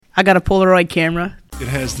I got a Polaroid camera. It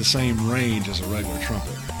has the same range as a regular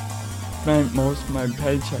trumpet. Spent most of my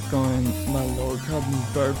paycheck on my little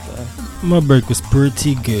cousin's birthday. My break was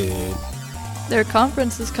pretty good. Their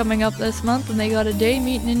conference is coming up this month, and they got a day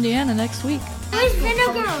meet in Indiana next week. Where's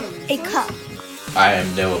vinegar? A cup. I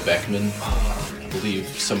am Noah Beckman. I believe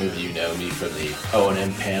some of you know me from the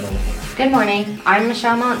O&M panel. Good morning. I'm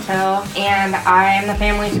Michelle Montel, and I am the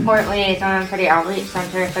Family Support Liaison for the Outreach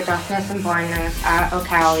Center for Justice and Blindness at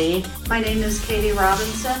Ocala. My name is Katie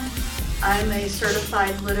Robinson. I'm a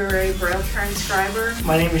certified literary braille transcriber.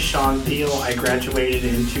 My name is Sean Thiel. I graduated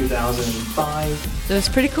in 2005. It was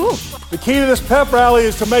pretty cool. The key to this pep rally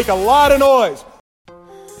is to make a lot of noise.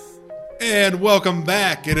 And welcome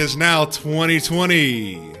back. It is now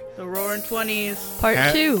 2020. The Roaring 20s.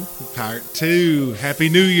 Part 2. Part 2. Happy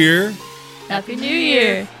New Year. Happy New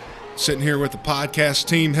Year. Sitting here with the podcast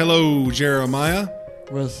team. Hello, Jeremiah.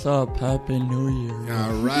 What's up? Happy New Year.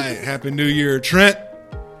 All right. Happy New Year, Trent.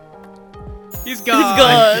 He's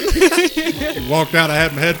gone. He walked out. I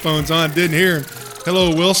had my headphones on. Didn't hear him.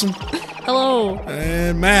 Hello, Wilson. Hello.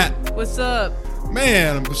 And Matt. What's up?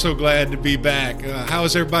 Man, I'm so glad to be back. How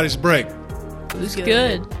was everybody's break? It was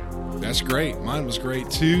good. That's great. Mine was great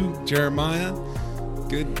too. Jeremiah,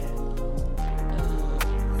 good.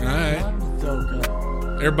 All right. So good.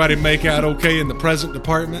 Everybody make out okay in the present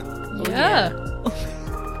department? Yeah.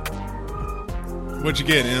 What'd you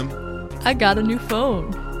get, Em? I got a new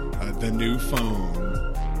phone. The new phone.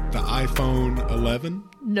 The iPhone 11?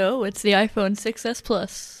 No, it's the iPhone 6S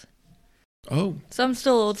Plus. Oh. So I'm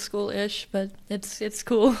still old school-ish, but it's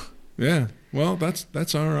cool. Yeah. Well,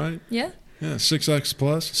 that's all right. Yeah. Yeah, 6X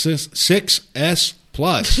Plus. 6S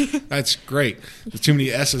Plus. That's great. There's too many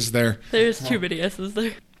S's there. There's too many S's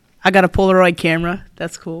there. I got a Polaroid camera.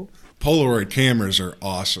 That's cool. Polaroid cameras are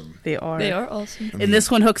awesome. They are. They are awesome. And this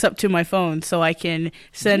one hooks up to my phone, so I can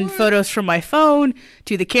send photos from my phone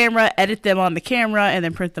to the camera, edit them on the camera, and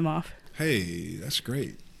then print them off. Hey, that's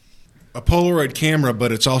great. A Polaroid camera,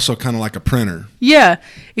 but it's also kind of like a printer. Yeah,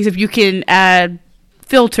 except you can add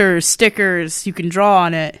filters, stickers, you can draw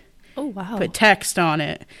on it. Oh, wow. Put text on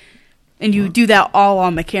it. And you do that all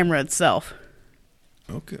on the camera itself.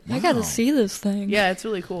 Okay. Wow. I gotta see this thing. Yeah, it's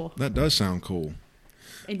really cool. That does sound cool.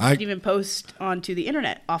 And you can even post onto the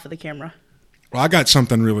internet off of the camera. Well, I got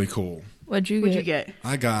something really cool. What'd you get?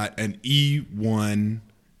 I got an E1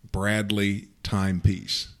 Bradley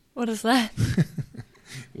timepiece. What is that?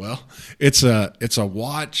 Well, it's a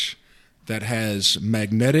watch that has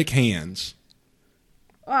magnetic hands.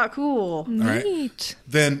 Ah, cool. Neat. Right?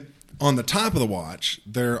 Then on the top of the watch,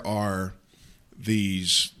 there are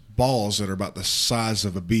these balls that are about the size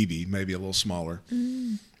of a BB, maybe a little smaller.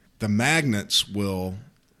 Mm. The magnets will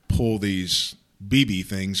pull these BB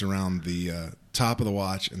things around the top of the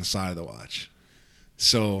watch and the side of the watch.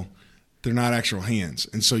 So they're not actual hands.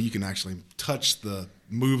 And so you can actually touch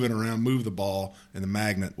move it around, move the ball, and the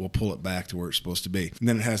magnet will pull it back to where it's supposed to be. And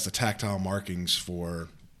then it has the tactile markings for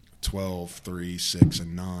 12, 3, 6,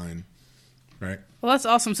 and 9. Right? Well, that's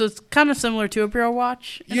awesome. So it's kind of similar to a Braille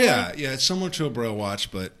watch? Yeah, it's similar to a Braille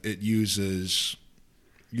watch, but it uses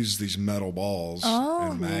these metal balls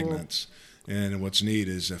and magnets. And what's neat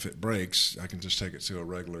is if it breaks, I can just take it to a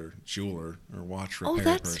regular jeweler or watch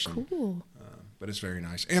repair person. Oh, that's cool. But it's very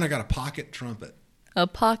nice. And I got a pocket trumpet. A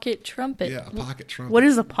pocket trumpet? Yeah, a pocket trumpet. What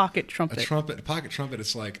is a pocket trumpet? A pocket trumpet,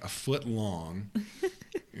 it's like a foot long.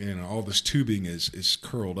 All this tubing is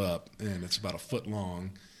curled up, and it's about a foot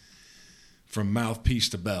long from mouthpiece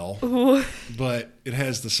to bell. Ooh. But it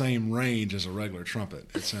has the same range as a regular trumpet.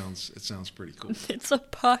 It sounds pretty cool. It's a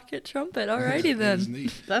pocket trumpet. Alrighty then. It's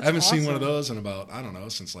neat. That's I haven't awesome. seen one of those in about, I don't know,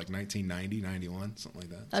 since like 1990, 91, something like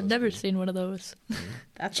that. I've never seen one of those. Yeah.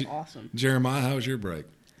 That's awesome. Jeremiah, how was your break?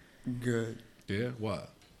 Good. Yeah, what?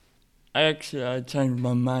 I changed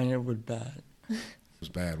my mind. It was bad. It was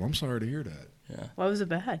bad. Well, I'm sorry to hear that. Yeah. Why was it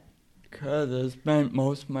bad? Because I spent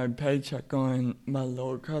most of my paycheck on my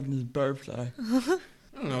little cousin's birthday. I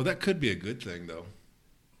don't know. That could be a good thing, though.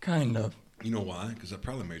 Kind of. You know why? Because that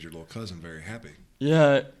probably made your little cousin very happy.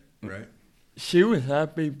 Yeah. Right? She was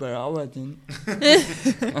happy, but I wasn't.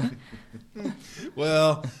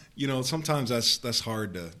 Well, sometimes that's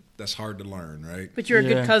hard to learn, right? But you're a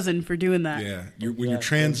good cousin for doing that. Yeah. When you're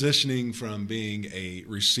transitioning from being a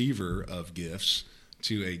receiver of gifts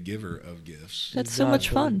to a giver of gifts. That's so much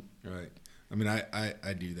fun. Right. I mean,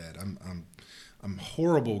 I do that. I'm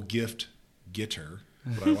horrible gift getter,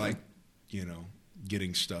 but I like,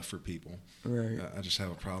 getting stuff for people. Right. I just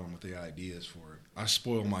have a problem with the ideas for it. I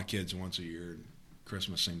spoil my kids once a year, and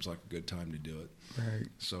Christmas seems like a good time to do it. Right.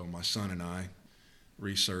 So my son and I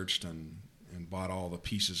researched and bought all the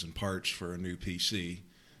pieces and parts for a new PC,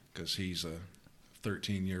 because he's a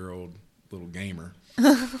 13-year-old little gamer.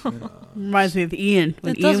 Reminds me of Ian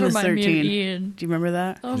when It does Ian was remind me of 13. Ian. Do you remember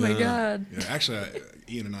that? Oh my God. Yeah, actually,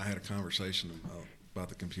 Ian and I had a conversation about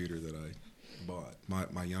the computer that I bought.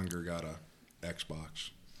 My younger got a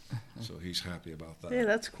Xbox, so he's happy about that. Yeah,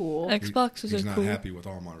 that's cool. Xboxes He's are not cool. happy with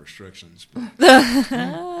all my restrictions, but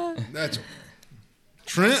that's okay.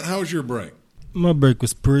 Trent, how was your break? My break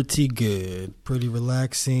was pretty good. Pretty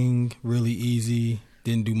relaxing, really easy.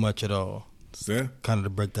 Didn't do much at all. Yeah. Kind of the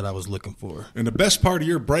break that I was looking for. And the best part of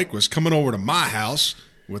your break was coming over to my house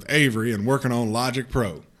with Avery and working on Logic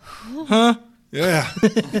Pro. Huh? Yeah.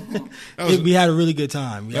 We had a really good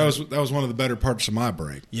time. That was one of the better parts of my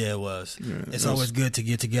break. Yeah, it was. Yeah, it's always good to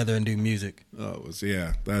get together and do music. Oh, it was,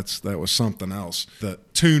 that was something else. The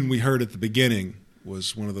tune we heard at the beginning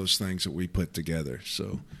was one of those things that we put together.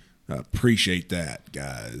 So I appreciate that,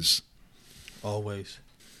 guys. Always.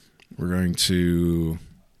 We're going to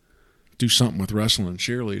do something with wrestling and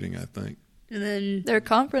cheerleading, I think. And then Their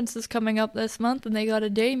conference is coming up this month, and they got a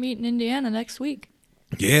day meet in Indiana next week.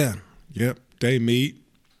 Yeah. Yep. Day meet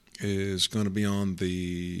is going to be on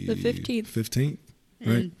the 15th. 15th,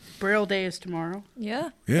 right? and Braille Day is tomorrow.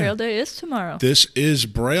 Yeah. Yeah. Braille Day is tomorrow. This is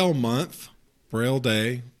Braille month. Braille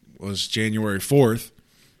Day was January 4th,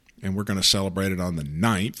 and we're going to celebrate it on the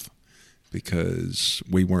 9th because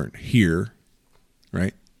we weren't here,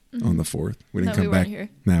 right? Mm-hmm. On the 4th. We didn't No, come we back. weren't here.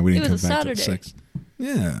 No, we It didn't was come a back to the Saturday. 6th.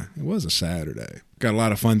 Yeah, it was a Saturday. Got a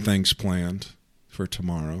lot of fun things planned for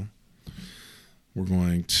tomorrow. We're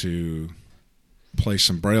going to play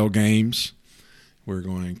some Braille games. We're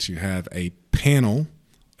going to have a panel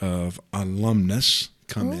of alumnus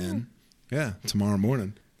come in. Yeah, tomorrow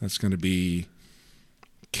morning. That's going to be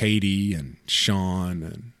Katie and Sean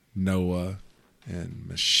and Noah and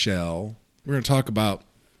Michelle. We're going to talk about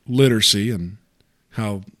literacy and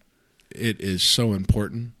how it is so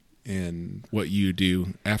important in what you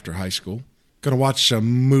do after high school. Going to watch a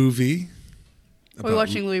movie. Are we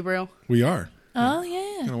watching Louis Braille? We are. Oh,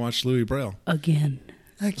 yeah. Going to watch Louis Braille. Again.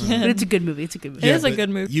 But Again. it's a good movie. It's a good movie. It is a but good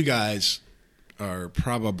movie. You guys are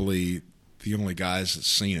probably the only guys that's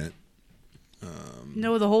seen it.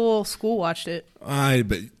 No, the whole school watched it. That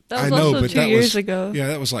was I know, also but 2 that years was ago. Yeah,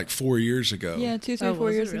 that was like 4 years ago. Yeah, 2, 3, Oh, 4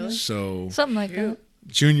 was it years really? ago. So Something like that.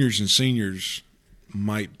 juniors and seniors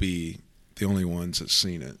might be the only ones that's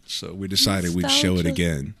seen it. So we decided we'd show it Nostalgia.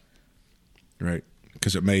 again, right?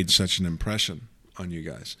 Because it made such an impression on you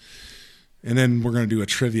guys. And then we're going to do a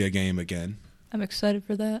trivia game again. I'm excited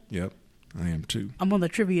for that. Yep, I am too. I'm on the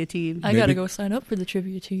trivia team. I got to go sign up for the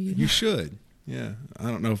trivia team. You should. Yeah, I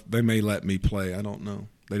don't know if they may let me play. I don't know.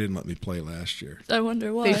 They didn't let me play last year I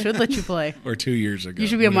wonder why. They should let you play. or 2 years ago. You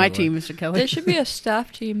should be on my whatever it team, was. Mr. Kelly. There should be a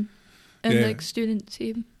staff team and Yeah. like student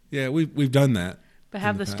team. Yeah, we've done that. But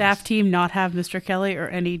have in the the staff past. team not have Mr. Kelly or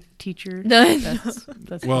any teacher. No.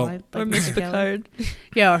 That's Well- fine. Or Like Miss Mr. Kelly. Picard.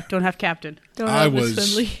 Yeah, or don't have captain. Don't I have Miss was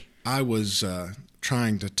Finley. I was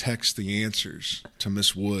trying to text the answers to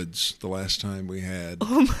Miss Woods the last time we had.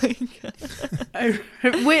 Oh my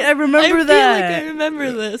god. Wait, I remember I feel that. like I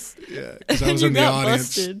remember this. Yeah, because I was You in the got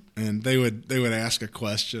audience, busted. and they would ask a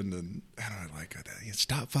question, and I don't know, like it's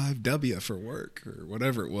top 5W for work or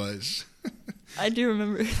whatever it was. I do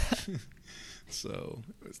remember that. So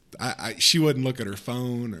she wouldn't look at her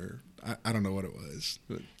phone, or I don't know what it was,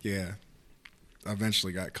 but yeah, I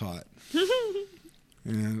eventually got caught.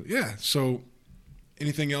 And yeah, so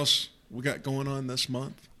anything else we got going on this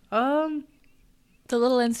month? The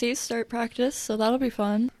little NCs start practice, so that'll be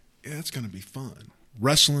fun. Yeah, it's going to be fun.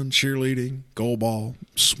 Wrestling, cheerleading, goalball,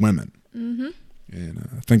 swimming. Mm-hmm. And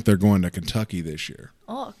I think they're going to Kentucky this year.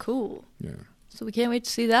 Oh, cool. Yeah. So we can't wait to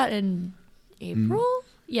see that in April?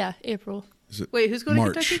 Yeah, April. Is it Wait, who's going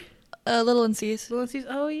March? to Kentucky? Little NCs. Little NCs?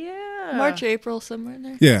 Oh, yeah. March, April, somewhere in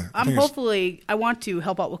there. Yeah. I think I want to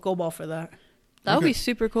help out with goalball for that. That would Okay. be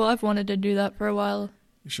super cool. I've wanted to do that for a while.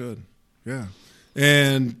 You should. Yeah.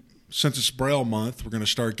 And since it's Braille month, we're going to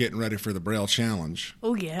start getting ready for the Braille Challenge.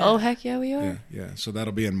 Oh, yeah. Oh, heck yeah, we are. Yeah, yeah. So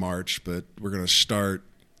that'll be in March, but we're going to start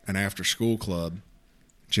an after-school club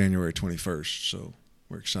January 21st. So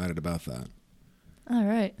we're excited about that. All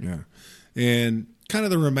right. Yeah. And kind of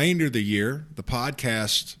the remainder of the year, the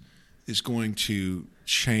podcast is going to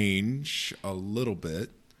change a little bit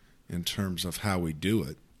in terms of how we do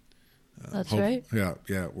it. That's right. Yeah,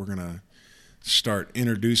 yeah. We're going to start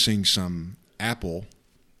introducing some Apple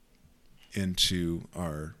into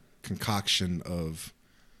our concoction of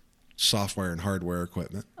software and hardware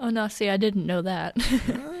equipment. Oh, no, see, I didn't know that.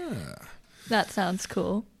 Ah. That sounds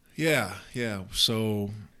cool. Yeah, yeah.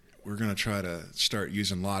 So we're going to try to start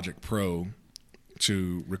using Logic Pro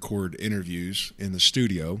to record interviews in the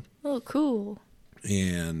studio. Oh, cool.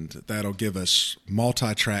 and that'll give us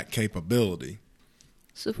multi-track capability.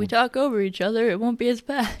 So if we talk over each other, it won't be as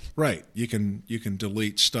bad. Right. You can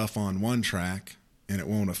delete stuff on one track, and it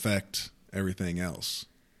won't affect everything else,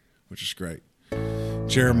 which is great.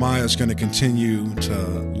 Jeremiah is going to continue to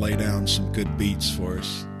lay down some good beats for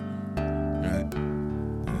us. Right?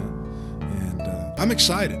 Yeah. And I'm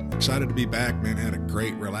excited to be back, man. Had a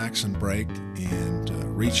great relaxing break and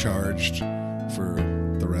recharged for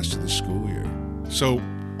the rest of the school year. So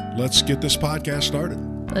let's get this podcast started.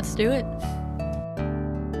 Let's do it.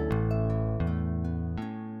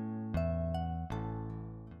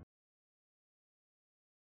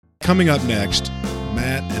 Coming up next,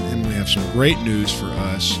 Matt and Emily have some great news for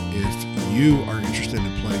us if you are interested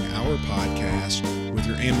in playing our podcast with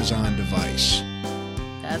your Amazon device.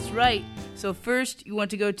 That's right. So first, you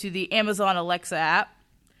want to go to the Amazon Alexa app.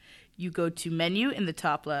 You go to Menu in the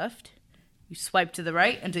top left. You swipe to the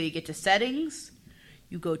right until you get to Settings.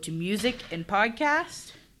 You go to Music and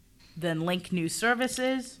Podcast. Then link New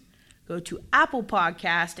Services. Go to Apple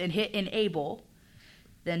Podcast and hit Enable.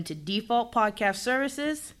 Then to Default Podcast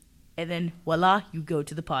Services. And then, voila, you go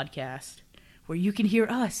to the podcast, where you can hear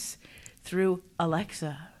us through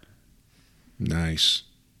Alexa. Nice.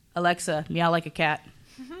 Alexa, meow like a cat.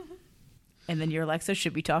 And then your Alexa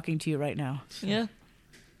should be talking to you right now. Yeah.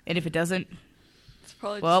 And if it doesn't, It's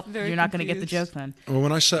probably well, just very you're not going to get the confused. joke then. Well,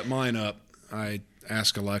 when I set mine up, I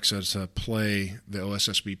asked Alexa to play the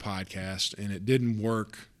OSSB podcast, and it didn't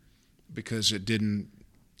work because it didn't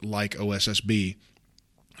like OSSB.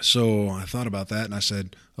 So I thought about that, and I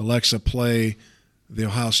said, Alexa, play the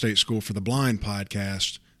Ohio State School for the Blind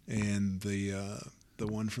podcast, and the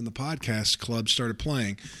one from the podcast club started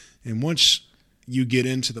playing. And once you get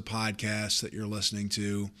into the podcast that you're listening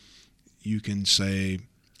to, you can say,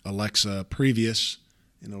 Alexa, previous,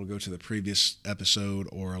 and it'll go to the previous episode,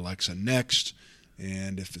 or Alexa, next.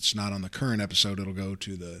 And if it's not on the current episode, it'll go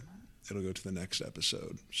to the next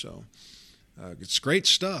episode. So it's great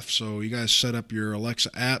stuff. So you guys set up your Alexa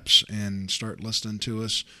apps and start listening to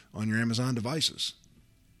us on your Amazon devices.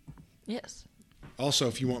 Yes. Also,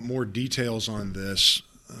 if you want more details on this,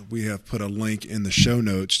 we have put a link in the show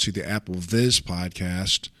notes to the Apple Viz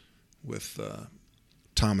podcast with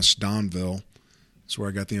Thomas Donville. That's where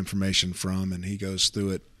I got the information from, and he goes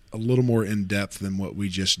through it a little more in depth than what we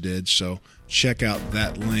just did. So check out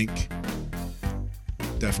that link.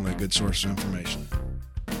 Definitely a good source of information.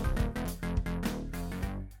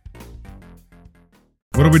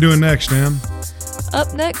 What are we doing next, Em?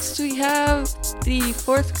 Up next, we have the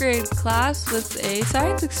 4th grade class with a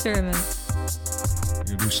science experiment. We're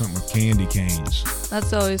going to do something with candy canes.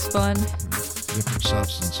 That's always fun. Different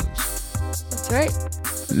substances. That's right.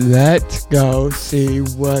 Let's go see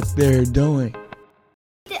what they're doing.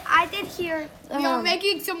 I did hear You're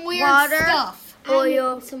making some weird water, stuff.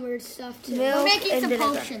 oil, some weird stuff too. We're Milk making and some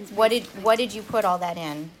vinegar. potions. What did you put all that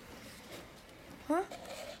in? Huh?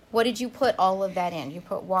 What did you put all of that in? You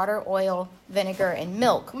put water, oil, vinegar, and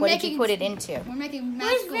milk. What did you put it into? We're making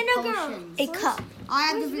Where's magical vinegar? potions. A cup. I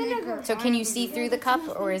have the vinegar. So can you see through the cup,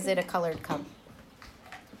 or is it a colored cup?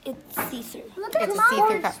 It's see-through. It's a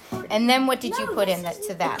see-through cup. And then what did you put in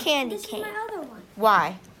to that? Candy cane.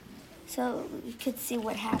 Why? So you could see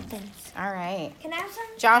what happens. All right. Can I have some?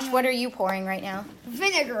 Josh, what are you pouring right now?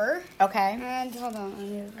 Vinegar. Okay. And hold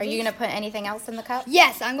on. Are you going to put anything else in the cup?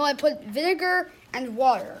 Yes, I'm going to put vinegar and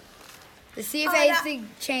water to see if anything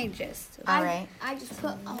changes. All right. I just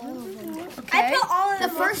put all of them. Okay. I put all of them.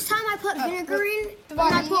 The first time I put vinegar in, the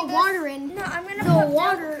when I water, put you water in, no, I'm gonna the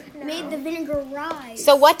water made the vinegar rise.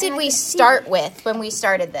 So what did we start with when we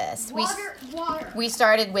started this? Water. We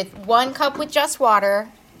started with 1 cup with just water.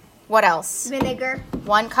 What else? Vinegar.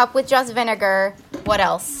 1 cup with just vinegar. What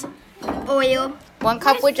else? Oil. 1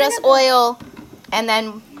 cup with just oil. And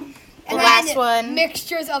then the last one.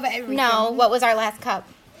 Mixtures of everything. No, what was our last cup?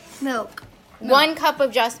 Milk. 1 cup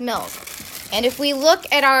of just milk. And if we look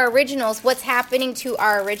at our originals, what's happening to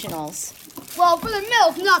our originals? Well, for the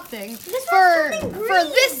milk, nothing. For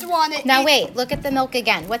this one, Now wait, look at the milk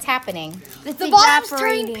again. What's happening? the bottom's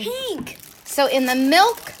turning pink. So in the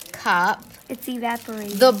milk cup, It's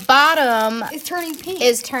evaporating. the bottom It's turning pink.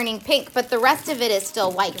 is turning pink, but the rest of it is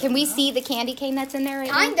still white. Can we see the candy cane that's in there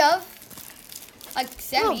right Kind now? of. Like A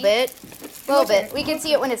semi. little bit. A little bit. We can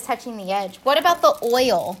see it when it's touching the edge. What about the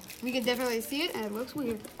oil? We can definitely see it, and it looks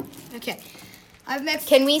weird. Okay. I've mixed.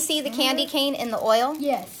 Can we see the candy cane in the oil?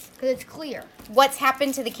 Yes, because it's clear. What's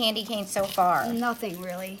happened to the candy cane so far? Nothing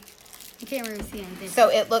really. You can't really see anything.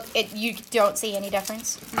 So you don't see any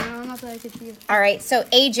difference? No, not that I could see. All right, so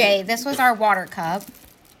AJ, this was our water cup.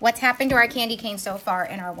 What's happened to our candy cane so far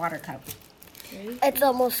in our water cup? It's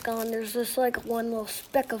almost gone. There's just like one little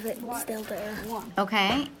speck of it still there.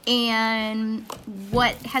 Okay. And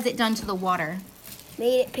what has it done to the water?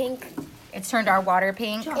 Made it pink. It's turned our water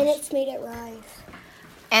pink. And it's made it rise.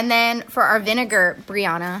 And then for our vinegar,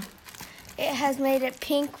 Brianna. It has made it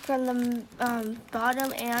pink from the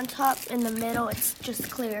bottom and top. In the middle, it's just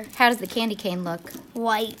clear. How does the candy cane look?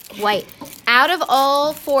 White. White. Out of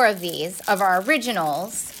all 4 of these, of our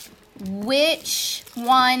originals, which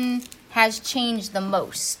one has changed the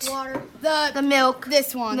most? Water. The milk.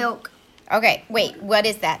 This one. Milk. Okay, wait. What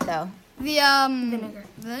is that, though? The vinegar.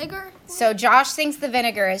 Vinegar? So Josh thinks the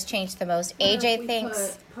vinegar has changed the most. AJ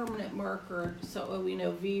thinks... permanent marker, so we know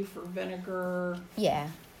V for vinegar. Yeah.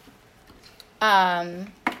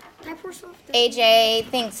 AJ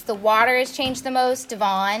thinks the water has changed the most.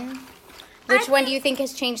 Devon, which one do you think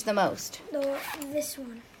has changed the most? This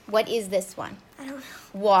one. What is this one? I don't know.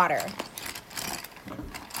 Water.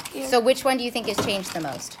 Yeah. So which one do you think has changed the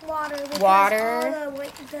most? Water. Water. All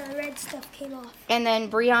the red stuff came off. And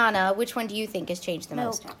then Brianna, which one do you think has changed the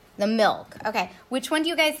most? The milk. Okay. Which one do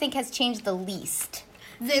you guys think has changed the least?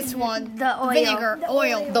 This one. The oil. Vinegar. The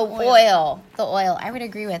oil. The oil. The oil. I would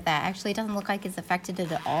agree with that. Actually, it doesn't look like it's affected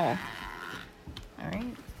it at all. All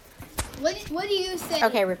right. What do you think?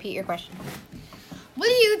 Okay, repeat your question. What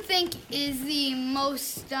do you think is the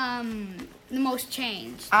most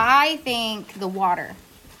changed? I think the water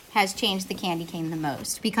has changed the candy cane the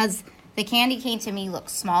most because the candy cane to me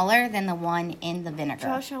looks smaller than the one in the vinegar.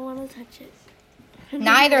 Josh, I want to touch it.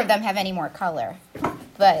 Neither of them have any more color,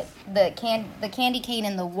 but the candy cane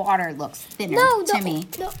in the water looks thinner to me.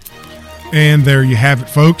 No. And there you have it,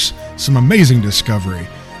 folks. Some amazing discovery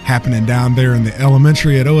happening down there in the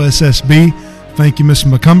elementary at OSSB. Thank you, Miss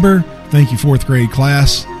McCumber. Thank you, 4th grade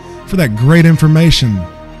class, for that great information,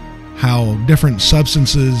 how different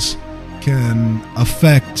substances can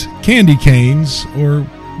affect candy canes or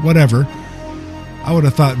whatever. I would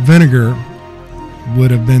have thought vinegar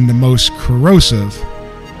would have been the most corrosive,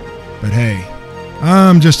 but hey,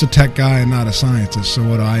 I'm just a tech guy and not a scientist, so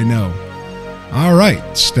what do I know? All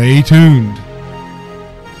right, stay tuned.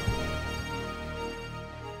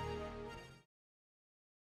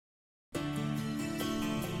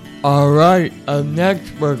 Alright,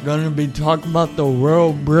 next we're going to be talking about the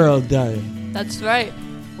World Braille Day. That's right.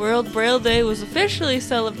 World Braille Day was officially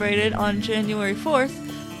celebrated on January 4th,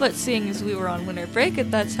 but seeing as we were on winter break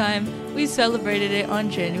at that time, we celebrated it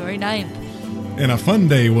on January 9th. And a fun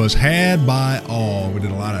day was had by all. We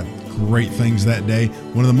did a lot of great things that day.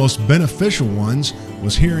 One of the most beneficial ones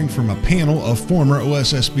was hearing from a panel of former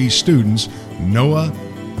OSSB students, Noah,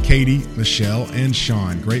 Katie, Michelle, and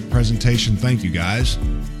Sean. Great presentation. Thank you, guys.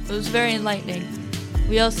 It was very enlightening.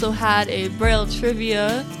 We also had a Braille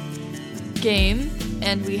trivia game,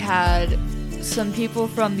 and we had some people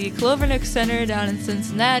from the Clovernook Center down in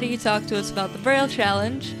Cincinnati talk to us about the Braille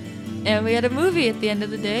Challenge, and we had a movie at the end of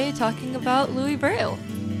the day talking about Louis Braille.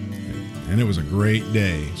 And it was a great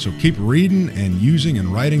day. So keep reading and using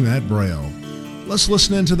and writing that Braille. Let's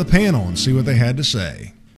listen into the panel and see what they had to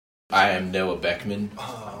say. I am Noah Beckman.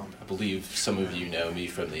 I believe some of you know me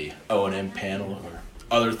from the O&M panel or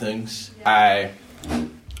other things. I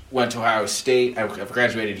went to Ohio State. I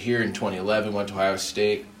graduated here in 2011, went to Ohio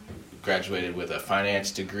State, graduated with a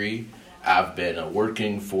finance degree. I've been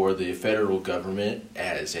working for the federal government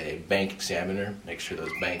as a bank examiner, make sure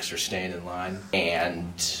those banks are staying in line.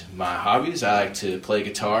 And my hobbies, I like to play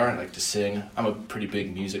guitar, I like to sing. I'm a pretty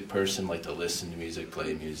big music person, like to listen to music,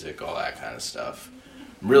 play music, all that kind of stuff.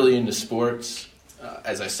 I'm really into sports.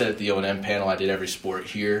 As I said at the O&M panel, I did every sport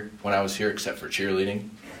here when I was here except for cheerleading.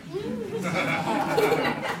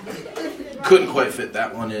 Couldn't quite fit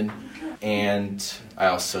that one in. And I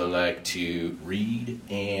also like to read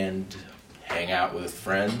and hang out with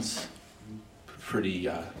friends. Pretty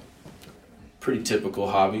typical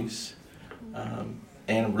hobbies. And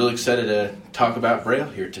I'm really excited to talk about Braille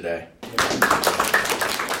here today.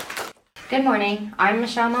 Good morning. I'm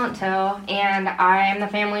Michelle Montel, and I am the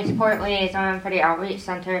Family Support Liaison for the Outreach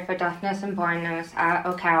Center for Deafness and Blindness at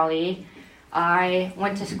Ocali. I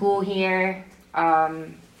went to school here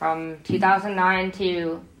from 2009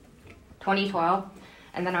 to 2012,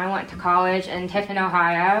 and then I went to college in Tiffin,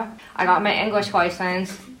 Ohio. I got my English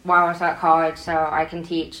license while I was at college, so I can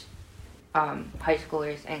teach high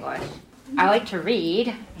schoolers English. I like to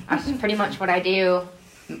read. That's pretty much what I do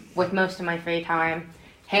with most of my free time.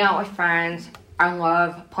 Hang out with friends. I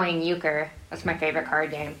love playing euchre. That's my favorite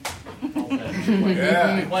card game.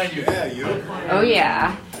 Oh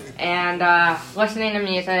yeah. And listening to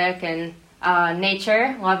music and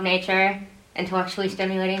nature. Love nature. Intellectually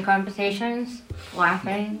stimulating conversations.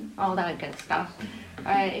 Laughing. All that good stuff.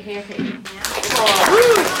 Here, Katie.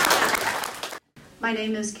 My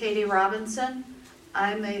name is Katie Robinson.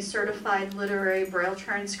 I'm a certified literary Braille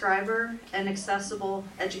transcriber and accessible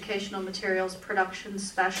educational materials production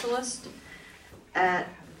specialist at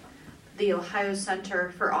the Ohio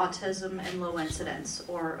Center for Autism and Low Incidence,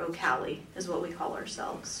 or OCALI is what we call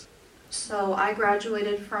ourselves. So I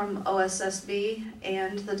graduated from OSSB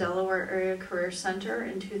and the Delaware Area Career Center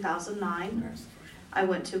in 2009. I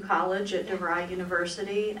went to college at DeVry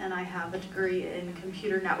University, and I have a degree in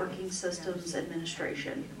computer networking systems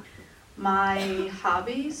administration. My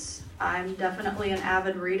hobbies, I'm definitely an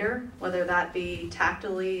avid reader, whether that be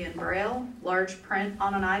tactily in Braille, large print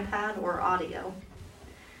on an iPad, or audio.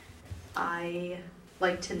 I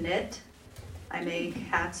like to knit. I make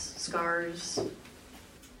hats, scarves,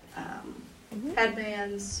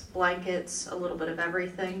 headbands, blankets, a little bit of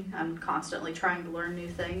everything. I'm constantly trying to learn new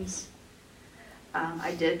things.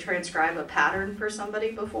 I did transcribe a pattern for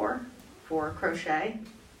somebody before for crochet.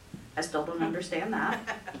 I still don't understand that,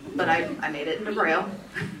 but I made it into Braille.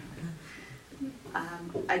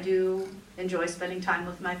 I do enjoy spending time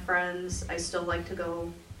with my friends. I still like to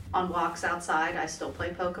go on walks outside. I still play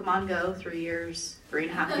Pokemon Go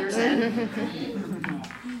 3.5 years in.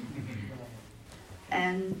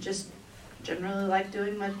 And just generally like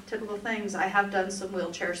doing my typical things. I have done some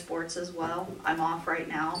wheelchair sports as well. I'm off right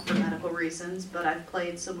now for medical reasons, but I've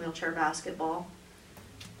played some wheelchair basketball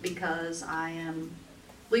because I am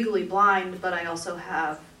legally blind, but I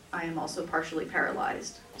am also partially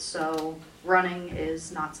paralyzed. So running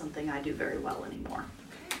is not something I do very well anymore.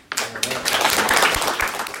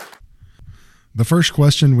 The first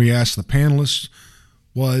question we asked the panelists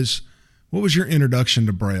was, what was your introduction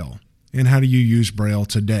to Braille, and how do you use Braille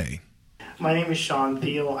today? My name is Sean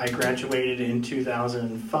Thiel. I graduated in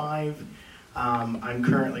 2005. I'm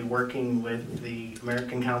currently working with the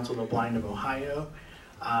American Council of the Blind of Ohio.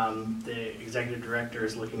 The executive director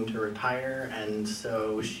is looking to retire, and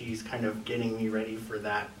so she's kind of getting me ready for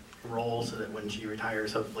that role so that when she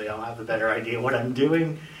retires, hopefully I'll have a better idea what I'm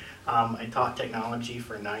doing. I taught technology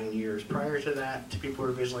for 9 years prior to that to people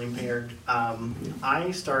who are visually impaired. I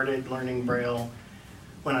started learning Braille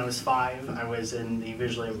when I was 5. I was in the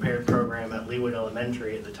visually impaired program at Leawood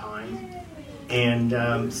Elementary at the time.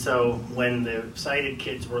 And so when the sighted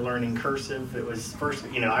kids were learning cursive, it was first,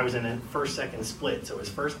 I was in a first-second split. So it was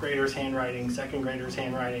first graders handwriting, second graders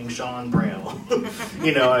handwriting, Sean Braille.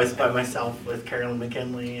 I was by myself with Carolyn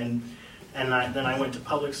McKinley, and then I went to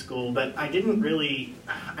public school. But I didn't really,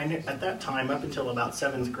 at that time, up until about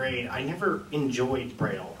 7th grade, I never enjoyed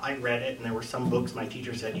Braille. I read it, and there were some books my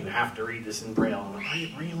teacher said, you have to read this in Braille. I'm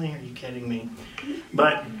like, really? Are you kidding me?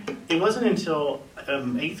 But it wasn't until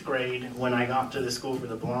 8th grade when I got to the School for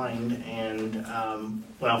the Blind and,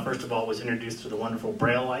 first of all, was introduced to the wonderful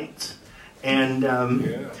Braille lights. And,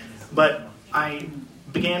 but I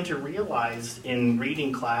began to realize in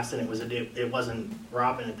reading class, and it wasn't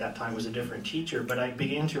Robin at that time, was a different teacher, but I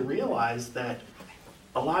began to realize that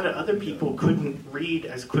a lot of other people couldn't read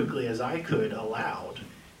as quickly as I could aloud.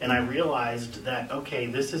 And I realized that, okay,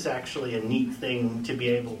 this is actually a neat thing to be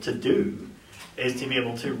able to do, is to be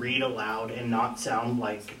able to read aloud and not sound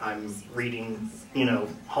like I'm reading,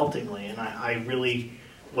 haltingly. And I really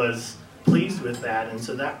was pleased with that. And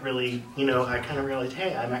so that really, I kind of realized,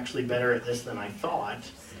 hey, I'm actually better at this than I thought.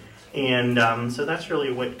 And so that's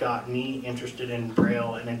really what got me interested in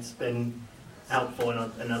Braille. And it's been helpful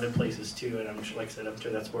in other places too. And I'm sure, like I said, I'm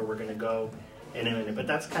sure that's where we're going to go in a minute. But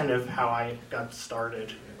that's kind of how I got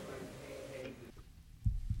started.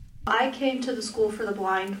 I came to the School for the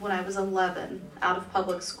Blind when I was 11, out of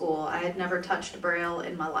public school. I had never touched Braille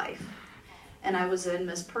in my life. And I was in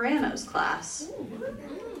Miss Perano's class.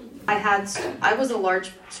 I was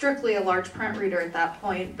strictly a large print reader at that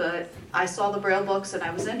point, but I saw the Braille books and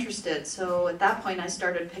I was interested. So at that point I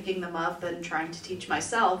started picking them up and trying to teach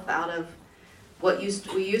myself out of what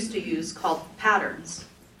we used to use called patterns,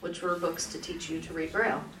 which were books to teach you to read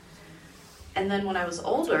Braille. And then when I was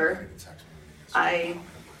older, I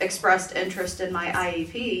expressed interest in my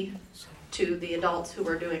IEP to the adults who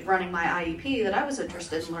were running my IEP that I was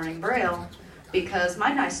interested in learning Braille because my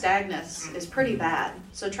nystagmus is pretty bad.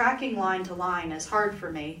 So tracking line to line is hard for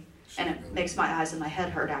me, and it makes my eyes and my head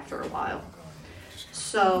hurt after a while.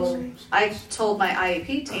 So I told my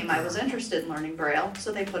IEP team I was interested in learning Braille,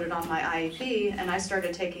 so they put it on my IEP, and I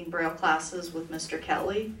started taking Braille classes with Mr.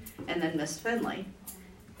 Kelly and then Miss Finley.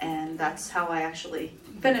 And that's how I actually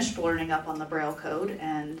finished learning up on the Braille code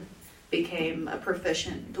and became a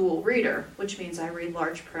proficient dual reader, which means I read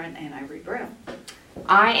large print and I read Braille.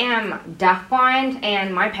 I am deafblind,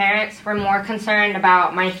 and my parents were more concerned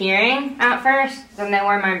about my hearing at first than they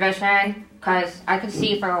were my vision. because I could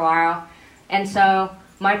see for a while. And so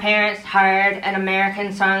my parents hired an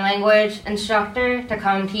American Sign Language instructor to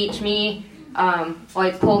come teach me,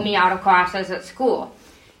 pull me out of classes at school.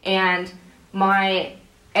 And my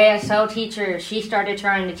ASL teacher, she started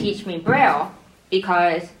trying to teach me Braille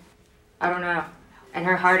because, I don't know, in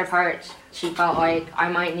her heart of hearts, she felt like I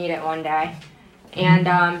might need it one day.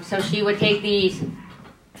 And so she would take these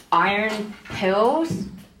iron pills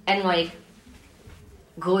and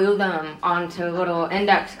glue them onto little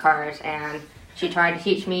index cards, and she tried to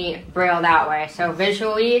teach me Braille that way. So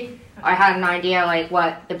visually, I had an idea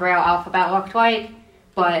what the Braille alphabet looked like,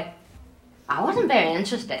 but I wasn't very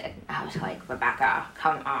interested. I was like, Rebecca,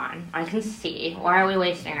 come on, I can see. Why are we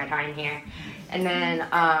wasting our time here? And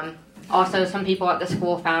then also some people at the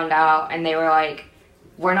school found out, and they were like,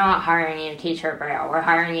 we're not hiring you to teach her Braille. We're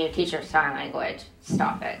hiring you to teach her sign language.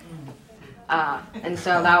 Stop it. And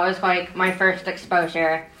so that was my first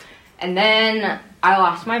exposure. And then I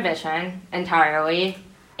lost my vision entirely.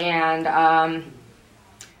 And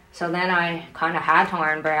so then I kind of had to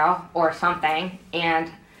learn Braille or something.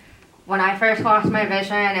 And when I first lost my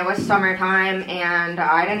vision, it was summertime, and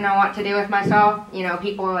I didn't know what to do with myself.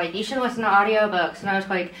 People were like, you should listen to audiobooks. And I was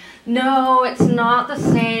like, no, it's not the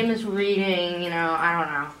same as reading. I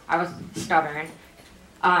don't know. I was stubborn.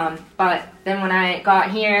 But then when I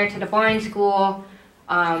got here to the blind school,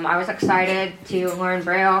 I was excited to learn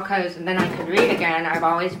Braille because then I could read again. I've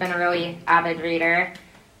always been a really avid reader.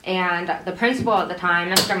 And the principal at the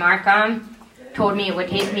time, Mr. Markham, told me it would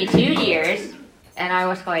take me 2 years. And I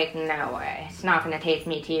was like, no way. It's not going to take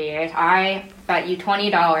me 2 years. I bet you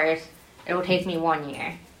 $20 it will take me 1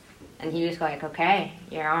 year. And he was like, okay,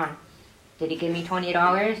 you're on. Did he give me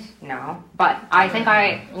 $20? No. But I think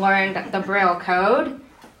I learned the Braille code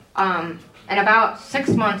in about 6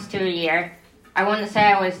 months to a year. I wouldn't say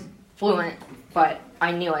I was fluent, but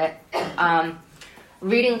I knew it.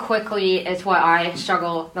 Reading quickly is what I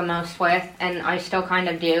struggle the most with, and I still kind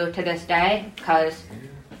of do to this day, because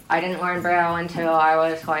I didn't learn Braille until I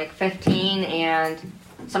was 15, and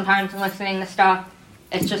sometimes listening to stuff,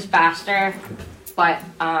 it's just faster. But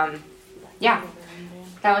yeah,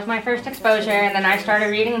 that was my first exposure, and then I started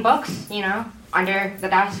reading books, under the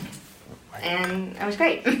desk, and it was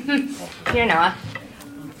great. Here, Noah.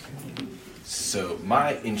 So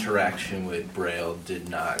my interaction with Braille did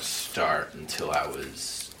not start until I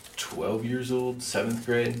was 12 years old, 7th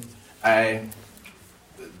grade. I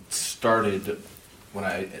started when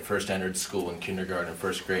I first entered school in kindergarten and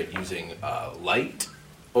 1st grade using light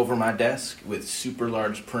over my desk with super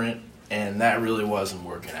large print, and that really wasn't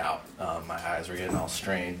working out. My eyes were getting all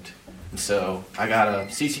strained. And so I got a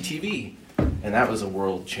CCTV, and that was a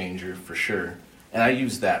world changer for sure. And I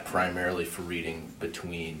used that primarily for reading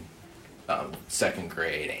between 2nd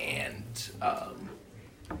grade and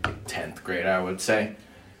 10th grade, I would say.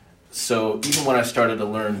 So even when I started to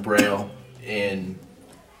learn Braille in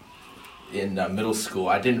middle school,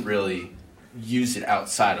 I didn't really use it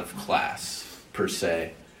outside of class, per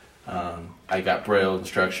se. I got Braille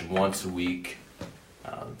instruction once a week.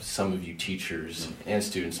 Some of you teachers and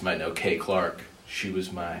students might know Kay Clark. She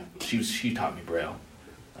taught me Braille.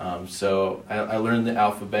 So I learned the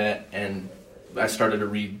alphabet, and I started to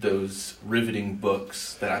read those riveting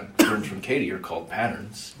books that I learned from Katie are called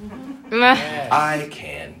patterns. Yes. I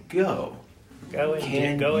can go. Go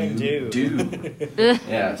and do.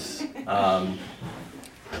 Yes. I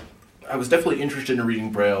was definitely interested in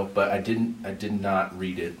reading Braille, but I did not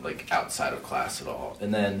read it outside of class at all.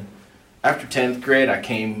 And then after 10th grade, I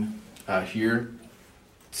came here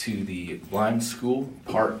to the blind school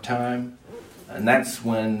part-time, and that's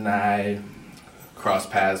when I crossed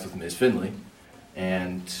paths with Ms. Finley,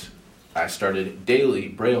 and I started daily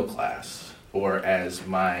Braille class, or as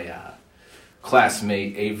my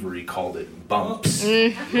classmate Avery called it, bumps.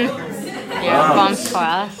 Yeah, bumps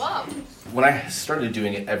class. When I started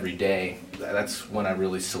doing it every day, that's when I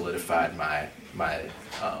really solidified my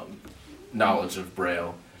knowledge of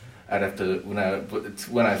Braille. I'd have to,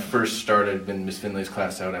 when I first started in Miss Finley's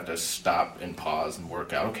class, I would have to stop and pause and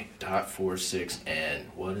work out. Okay, dot 4 6 N.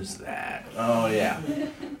 What is that? Oh yeah.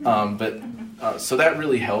 So that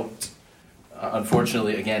really helped.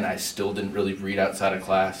 Unfortunately, again, I still didn't really read outside of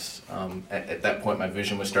class. At that point, my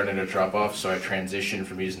vision was starting to drop off, so I transitioned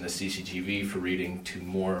from using the CCTV for reading to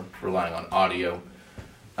more relying on audio.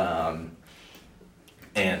 And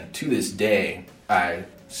to this day, I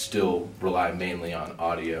still rely mainly on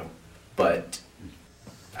audio. But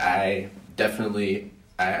I'm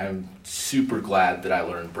super glad that I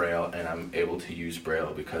learned Braille and I'm able to use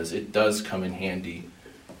Braille because it does come in handy.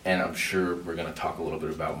 And I'm sure we're going to talk a little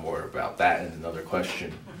bit more about that in another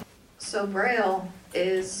question. So Braille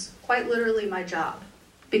is quite literally my job.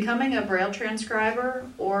 Becoming a Braille transcriber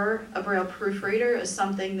or a Braille proofreader is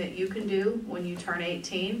something that you can do when you turn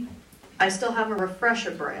 18. I still have a refresher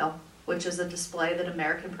Braille, which is a display that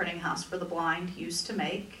American Printing House for the Blind used to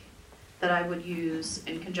make, that I would use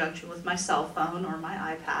in conjunction with my cell phone or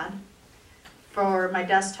my iPad. For my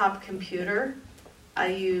desktop computer, I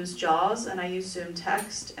use JAWS and I use Zoom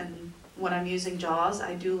Text, and when I'm using JAWS,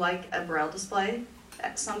 I do like a Braille display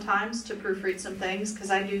sometimes to proofread some things, because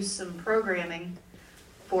I do some programming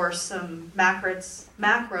for some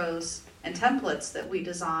macros and templates that we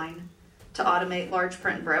design to automate large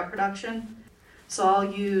print and Braille production. So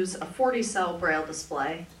I'll use a 40-cell Braille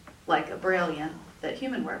display, like a Brailliant that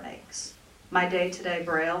Humanware makes. My day-to-day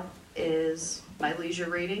Braille is my leisure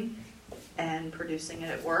reading and producing it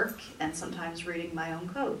at work, and sometimes reading my own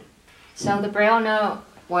code. So the Braille note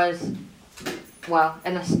was, well,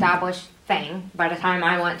 an established thing by the time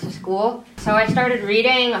I went to school. So I started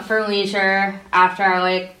reading for leisure after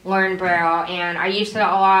I learned Braille, and I used it a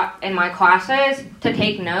lot in my classes to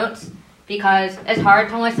take notes, because it's hard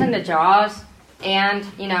to listen to JAWS and,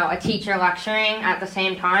 a teacher lecturing at the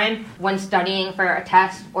same time. When studying for a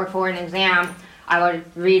test or for an exam, I would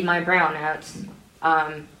read my Braille notes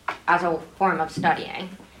as a form of studying.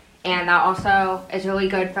 And that also is really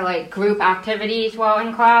good for group activities while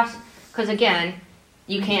in class, because again,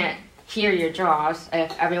 you can't hear your JAWS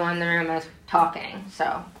if everyone in the room is talking.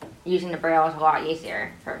 So using the Braille is a lot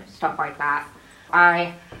easier for stuff like that.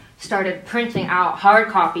 I started printing out hard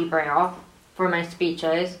copy Braille for my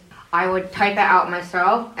speeches. I would type it out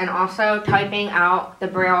myself, and also typing out the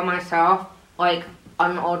Braille myself, like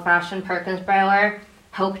an old-fashioned Perkins Brailler,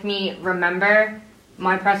 helped me remember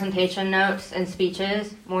my presentation notes and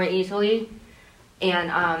speeches more easily.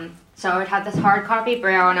 And so I would have this hard copy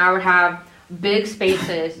Braille, and I would have big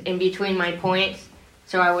spaces in between my points.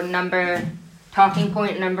 So I would number talking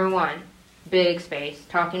point number 1, big space.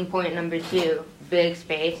 Talking point number 2, big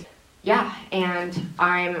space. Yeah, and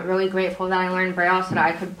I'm really grateful that I learned Braille so that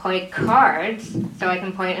I could play cards. So I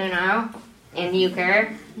can play Uno and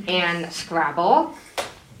Euchre and Scrabble.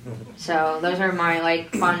 So those are my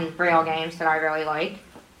fun Braille games that I really like.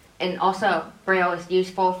 And also, Braille is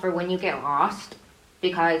useful for when you get lost,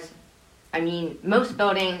 because most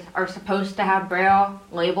buildings are supposed to have Braille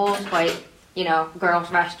labels, girls'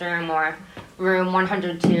 restroom or room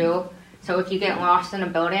 102. So if you get lost in a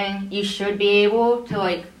building, you should be able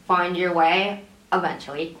to find your way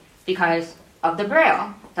eventually, because of the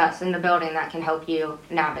Braille that's in the building that can help you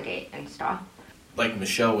navigate and stuff. Like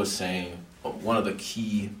Michelle was saying, one of the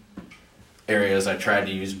key areas I tried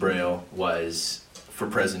to use Braille was for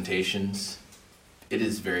presentations. It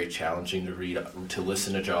is very challenging to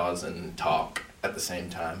listen to JAWS and talk at the same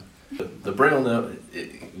time. The Braille note,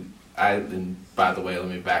 and by the way, let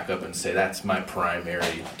me back up and say that's my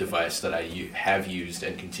primary device that I have used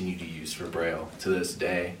and continue to use for Braille to this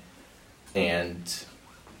day. And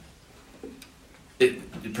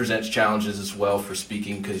it presents challenges as well for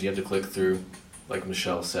speaking, because you have to click through, like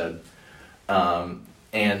Michelle said.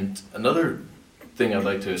 And another thing I'd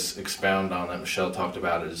like to expound on that Michelle talked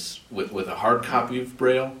about is with a hard copy of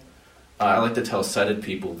Braille, I like to tell sighted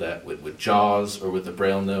people that with JAWS or with the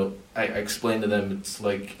Braille note, I explain to them it's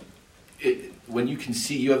when you can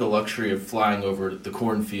see, you have the luxury of flying over the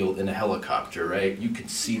cornfield in a helicopter, right? You can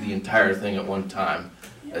see the entire thing at one time,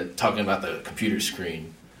 talking about the computer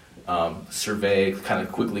screen. Survey, kind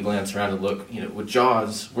of quickly glance around and look. With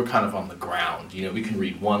JAWS, we're kind of on the ground. We can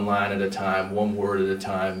read one line at a time, one word at a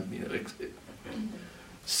time.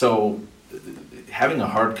 So having a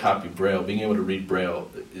hard copy Braille, being able to read Braille,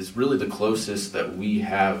 is really the closest that we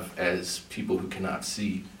have as people who cannot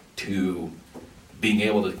see to being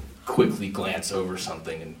able to quickly glance over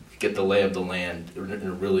something and get the lay of the land in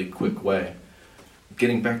a really quick way.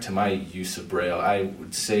 Getting back to my use of Braille, I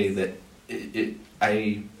would say that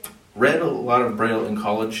I read a lot of Braille in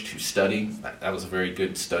college to study. That was a very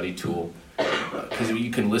good study tool, because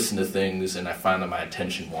you can listen to things and I find that my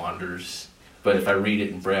attention wanders. But if I read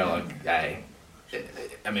it in Braille,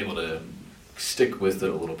 I'm able to stick with it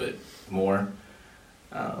a little bit more.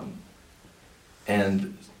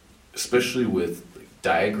 And especially with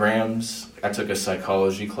diagrams, I took a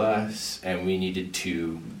psychology class and we needed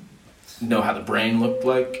to know how the brain looked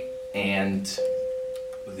like, and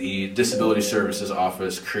the Disability Services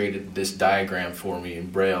Office created this diagram for me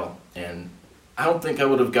in Braille, and I don't think I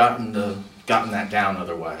would have gotten that down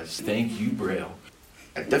otherwise. Thank you, Braille.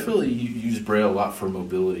 I definitely use Braille a lot for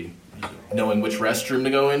mobility. Knowing which restroom to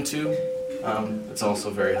go into, it's also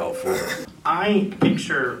very helpful. I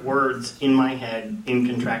picture words in my head in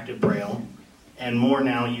contracted Braille, and more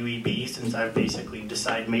now UEB, since I've basically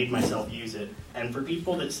made myself use it. And for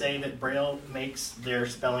people that say that Braille makes their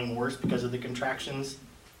spelling worse because of the contractions,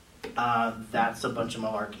 that's a bunch of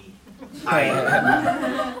malarkey.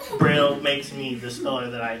 Braille makes me the speller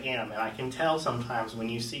that I am, and I can tell sometimes when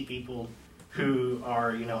you see people who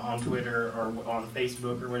are, on Twitter or on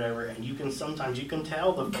Facebook or whatever, and you can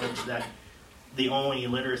tell the folks that the only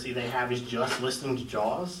literacy they have is just listening to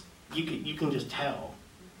JAWS. You can just tell,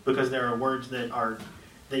 because there are words that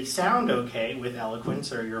they sound okay with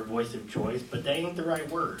eloquence or your voice of choice, but they ain't the right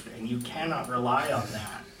word, and you cannot rely on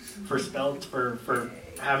that for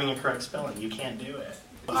having a correct spelling. You can't do it.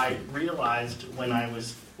 I realized when I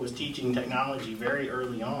was teaching technology very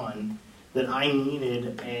early on that I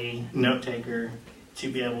needed a note taker to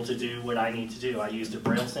be able to do what I need to do. I used a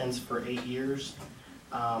Braille Sense for 8 years,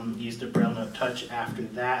 used a Braille Note Touch after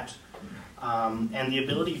that, and the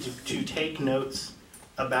ability to take notes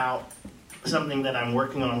about something that I'm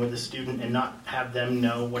working on with a student and not have them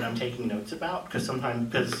know what I'm taking notes about, because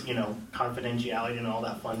confidentiality and all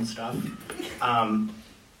that fun stuff.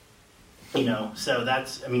 So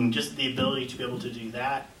that's, just the ability to be able to do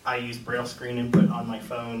that. I use Braille screen input on my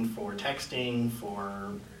phone for texting,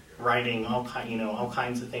 for writing, all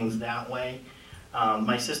kinds of things that way.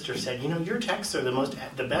 My sister said, your texts are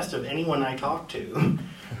the best of anyone I talk to.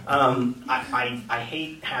 I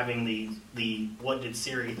hate having the what did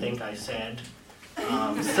Siri think I said.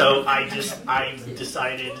 So I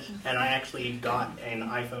decided, and I actually got an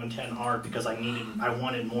iPhone XR because I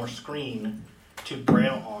wanted more screen to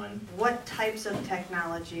Braille on. What types of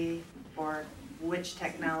technology, or which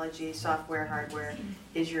technology, software, hardware,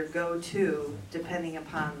 is your go-to depending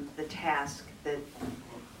upon the task that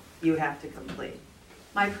you have to complete?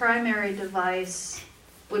 My primary device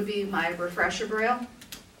would be my Refresher Braille,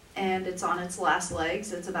 and it's on its last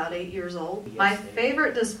legs. It's about 8 years old. My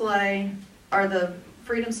favorite display are the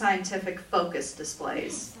Freedom Scientific Focus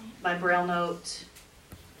displays. My Braille Note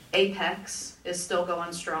Apex is still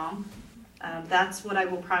going strong. That's what I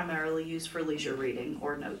will primarily use for leisure reading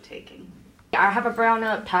or note-taking. I have a Braille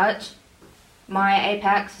Note Touch. My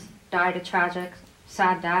Apex died a tragic,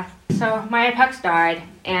 sad death. So my Apex died,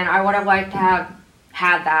 and I would have liked to have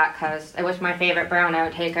had that because it was my favorite Braille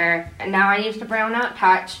Note taker. And now I use the Braille Note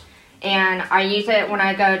Touch, and I use it when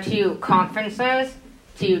I go to conferences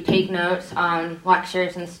to take notes on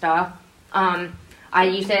lectures and stuff. I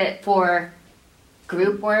use it for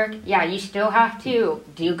group work. Yeah, you still have to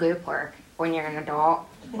do group work when you're an adult,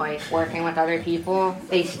 like working with other people.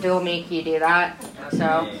 They still make you do that,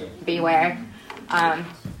 so beware.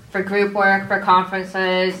 For group work, for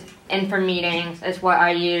conferences, and for meetings is what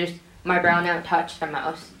I use my Braille Note Touch the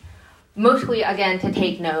most. Mostly, again, to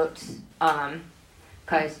take notes,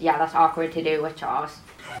 because, that's awkward to do with JAWS.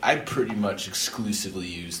 I pretty much exclusively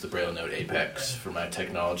use the Braille Note Apex for my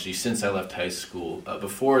technology since I left high school.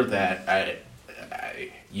 Before that, I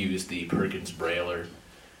used the Perkins Brailler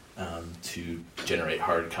to generate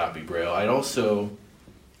hard copy Braille.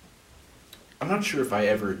 I'm not sure if I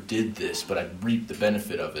ever did this, but I reaped the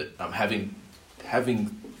benefit of it.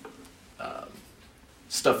 Having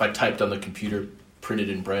stuff I typed on the computer printed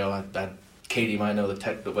in Braille. Katie might know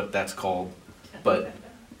what that's called, but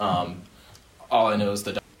all I know is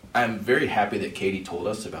that I'm very happy that Katie told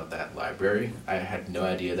us about that library. I had no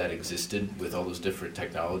idea that existed with all those different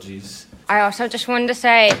technologies. I also just wanted to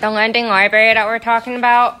say the lending library that we're talking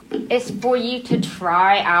about is for you to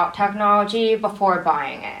try out technology before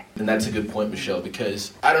buying it. And that's a good point, Michelle,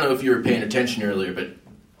 because I don't know if you were paying attention earlier, but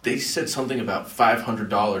they said something about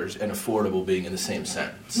 $500 and affordable being in the same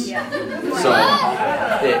sentence. Yeah. So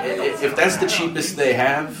if that's the cheapest they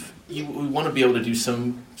have, we want to be able to do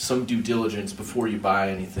some due diligence before you buy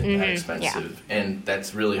anything that expensive. Yeah. And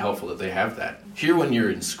that's really helpful that they have that. Here, when you're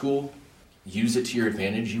in school, use it to your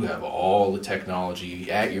advantage. You have all the technology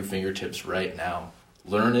at your fingertips right now.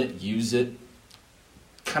 Learn it, use it,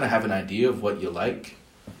 kind of have an idea of what you like.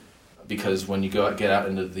 Because when you get out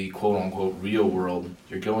into the quote-unquote real world,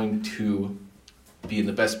 you're going to be in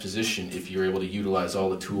the best position if you're able to utilize all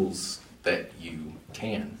the tools that you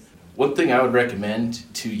can. One thing I would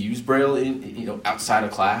recommend to use Braille in, outside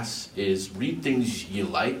of class is read things you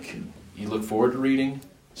like, you look forward to reading.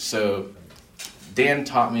 So Dan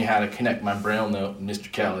taught me how to connect my Braille Note,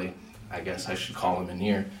 Mr. Kelly, I guess I should call him in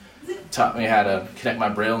here, taught me how to connect my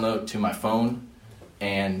Braille Note to my phone,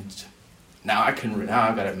 and now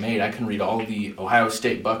I've got it made. I can read all the Ohio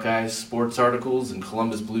State Buckeyes sports articles and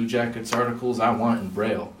Columbus Blue Jackets articles I want in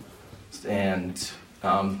Braille. And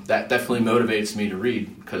that definitely motivates me to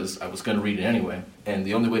read because I was going to read it anyway. And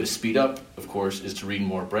the only way to speed up, of course, is to read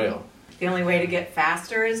more Braille. The only way to get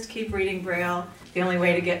faster is to keep reading Braille. The only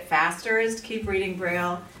way to get faster is to keep reading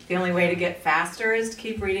Braille. The only way to get faster is to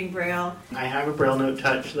keep reading Braille. I have a Braille Note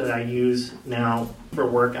Touch that I use now for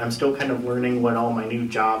work. I'm still kind of learning what all my new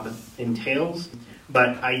job entails,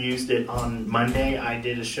 but I used it on Monday. I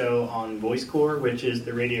did a show on Voice Corps, which is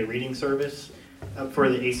the radio reading service for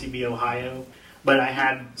the ACB Ohio. But I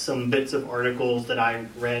had some bits of articles that I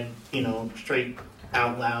read, straight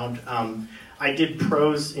out loud. I did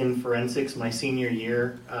prose in forensics my senior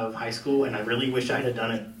year of high school, and I really wish I had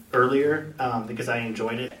done it earlier because I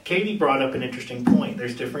enjoyed it. Katie brought up an interesting point.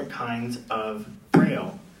 There's different kinds of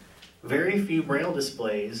Braille. Very few Braille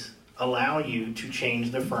displays allow you to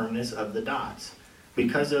change the firmness of the dots.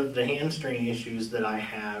 Because of the hand strain issues that I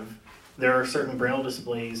have, there are certain Braille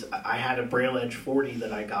displays. I had a Braille Edge 40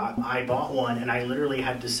 that I got. I bought one and I literally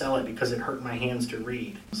had to sell it because it hurt my hands to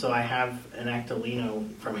read. So I have an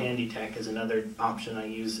Actilino from Handytech as another option I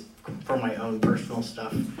use for my own personal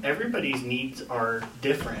stuff. Everybody's needs are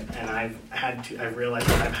different, and I've realized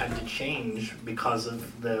that I've had to change because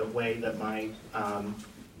of the way that my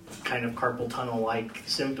kind of carpal tunnel-like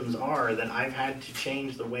symptoms are, that I've had to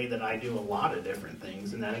change the way that I do a lot of different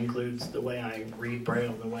things, and that includes the way I read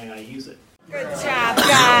Braille, the way I use it. Good job,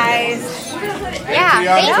 guys. Yeah,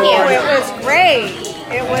 thank you. It was great.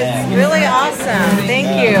 It was really awesome. Thank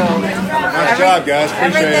you. Nice job, guys.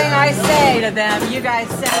 Appreciate everything it. I say to them, you guys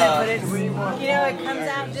said it, but it's, it comes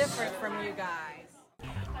out different from you guys.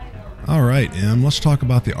 All right, Em, let's talk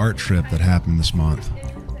about the art trip that happened this month.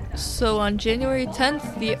 So on January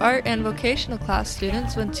 10th, the art and vocational class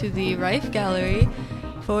students went to the Rife Gallery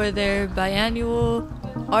for their biannual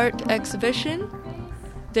art exhibition.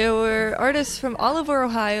 There were artists from all over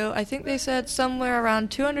Ohio. I think they said somewhere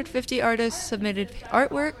around 250 artists submitted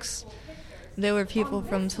artworks. There were people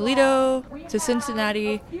from Toledo to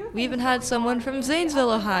Cincinnati. We even had someone from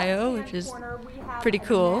Zanesville, Ohio, which is pretty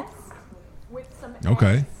cool.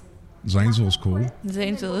 Okay. Zanesville's cool.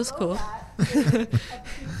 Zanesville is cool.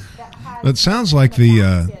 It sounds like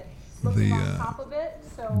the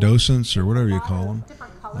docents, or whatever you call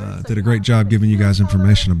them, did a great job giving you guys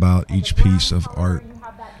information about each piece of art.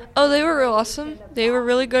 Oh, they were real awesome. They were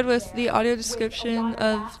really good with the audio description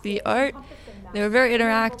of the art. They were very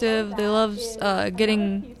interactive. They loved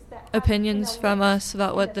getting opinions from us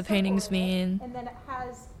about what the paintings mean.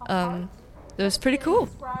 It was pretty cool.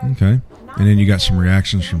 Okay. And then you got some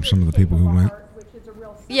reactions from some of the people who went?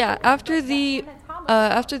 Yeah, after the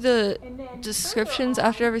descriptions,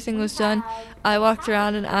 after everything was done, I walked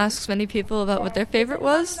around and asked many people about what their favorite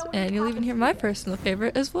was, and you'll even hear my personal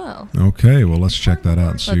favorite as well. Okay, well, let's check that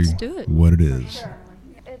out and see what it is.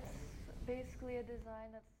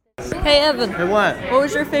 Hey, Evan. Hey, what? What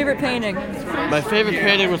was your favorite painting? My favorite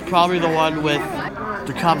painting was probably the one with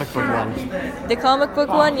the comic book one. The comic book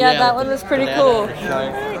one? Yeah, that one was pretty cool.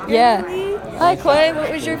 Yeah. Hi, Clay.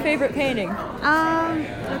 What was your favorite painting?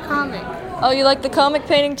 The comic. Oh, you like the comic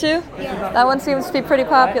painting too? Yeah. That one seems to be pretty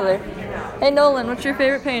popular. Hey, Nolan, what's your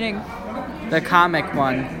favorite painting? The comic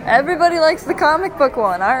one. Everybody likes the comic book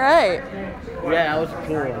one. All right. Yeah, that was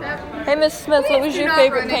cool. Hey, Miss Smith, what was your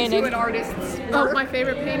favorite painting? Oh, my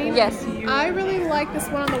favorite painting? Yes. I really like this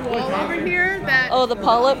one on the wall over here. Oh, the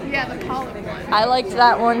polyp? Yeah, the polyp one. I liked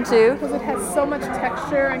that one too. Because it has so much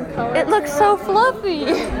texture and color. It looks so fluffy.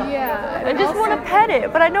 Yeah. I just want to pet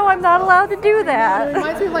it, but I know I'm not allowed to do that. It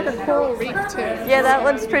reminds me of like a coral reef too. Yeah, that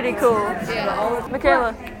one's pretty cool. Yeah.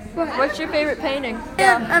 Michaela, what's your favorite painting?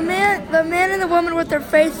 The man and the woman with their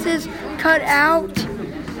faces cut out.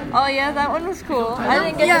 Oh yeah, that one was cool. I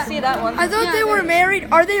didn't get to see that one. I thought they were married.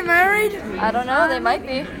 Are they married? I don't know. They might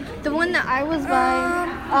be. The one that I was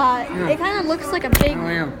buying, it kind of looks like a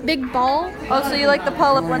big ball. Oh, so you like the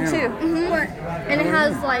polyp one too? Mm-hmm. And it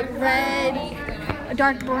has like red, a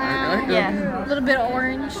dark brown, a little bit of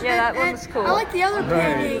orange. Yeah, that one was cool. I like the other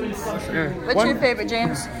paintings. What's your favorite,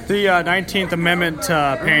 James? The 19th Amendment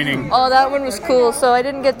painting. Oh, that one was cool. So I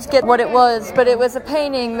didn't get to get what it was, but it was a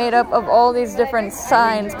painting made up of all these different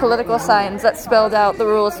signs, political signs that spelled out the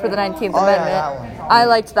rules for the 19th Amendment. I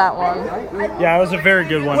liked that one. Yeah, it was a very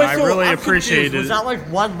good one. I really appreciated it. Was that like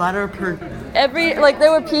one letter per?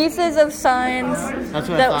 There were pieces of signs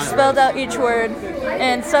that spelled out each word,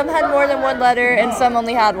 and some had more than one letter, and some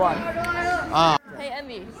only had one. Hey,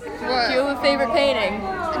 Emmy, do you have a favorite painting?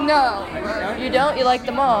 No. You don't? You like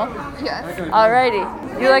them all? Yes.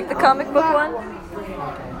 Alrighty. You like the comic book one?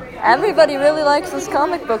 Everybody really likes this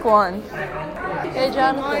comic book one. Hey,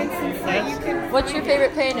 Jonathan. What's your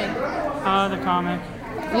favorite painting? The comic.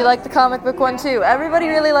 You like the comic book one too. Everybody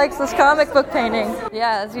really likes this comic book painting.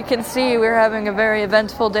 Yeah, as you can see, we're having a very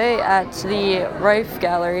eventful day at the Rife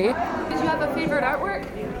Gallery. Did you have a favorite artwork?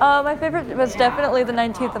 My favorite was definitely the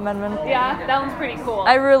 19th Amendment. Yeah, that one's pretty cool.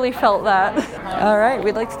 I really felt that. All right,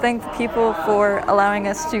 we'd like to thank people for allowing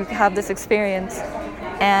us to have this experience.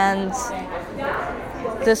 And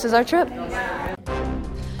this is our trip.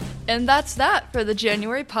 And that's that for the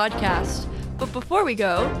January podcast. But before we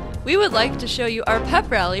go, we would like to show you our pep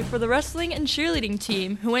rally for the wrestling and cheerleading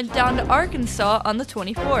team who went down to Arkansas on the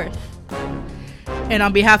 24th. And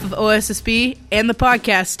on behalf of OSSB and the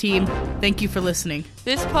podcast team, thank you for listening.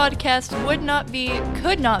 This podcast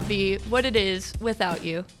could not be what it is without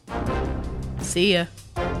you. See ya.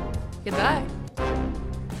 Goodbye.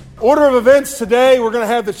 Order of events today, we're going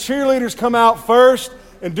to have the cheerleaders come out first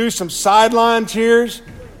and do some sideline cheers,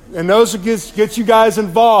 and those will get you guys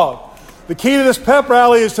involved. The key to this pep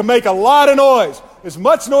rally is to make a lot of noise, as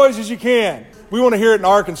much noise as you can. We want to hear it in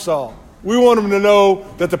Arkansas. We want them to know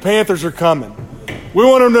that the Panthers are coming. We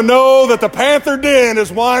want them to know that the Panther Den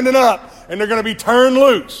is winding up and they're going to be turned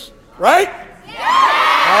loose. Right?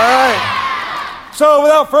 Yeah! All right. So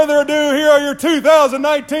without further ado, here are your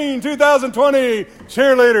 2019-2020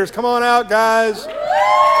 cheerleaders. Come on out, guys.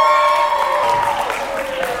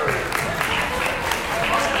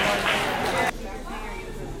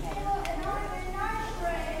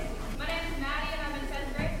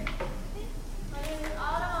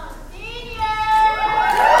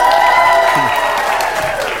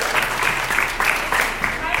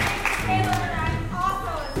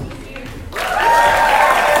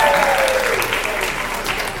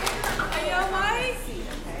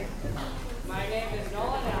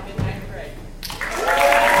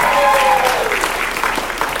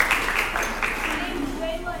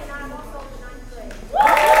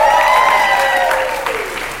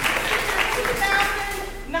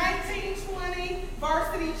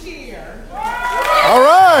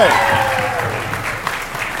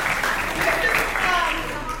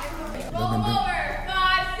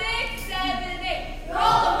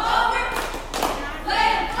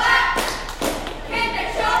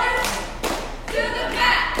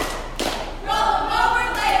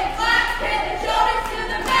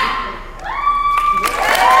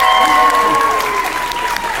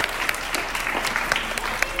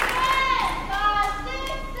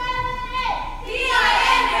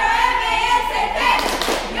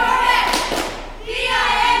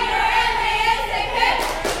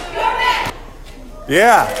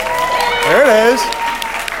 Yeah, there it is.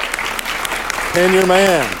 Pin your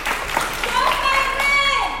man.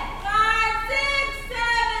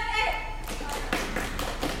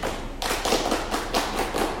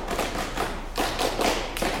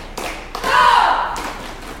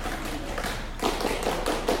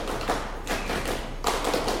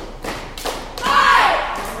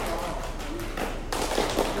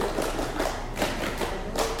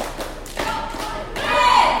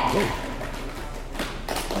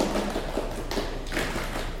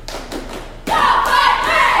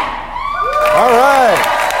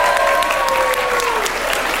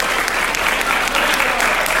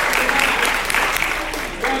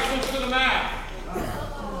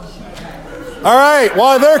 All right,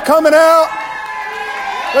 while they're coming out,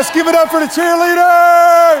 let's give it up for the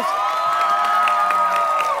cheerleaders.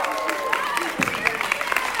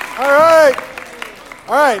 All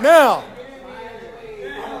right, now.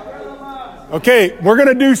 Okay, we're going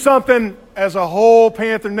to do something as a whole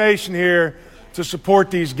Panther Nation here to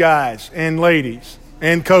support these guys and ladies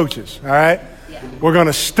and coaches, all right? We're going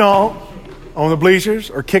to stomp on the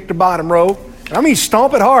bleachers or kick the bottom rope. I mean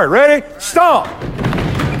stomp it hard. Ready? Stomp.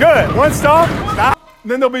 Good. One stomp. Stop.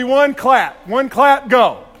 Then there'll be one clap. One clap,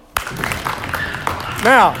 go.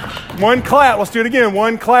 Now, one clap. Let's do it again.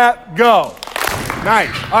 One clap, go. Nice.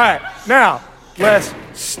 All right. Now, let's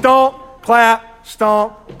stomp, clap,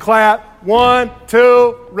 stomp, clap. 1,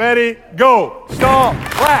 2, ready, go. Stomp,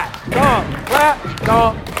 clap, stomp, clap,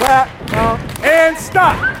 stomp, clap, stomp, and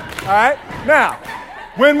stop. All right? Now,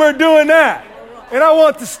 when we're doing that, and I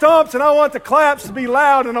want the stomps and I want the claps to be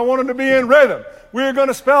loud and I want them to be in rhythm, we're going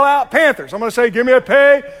to spell out Panthers. I'm going to say, give me a P,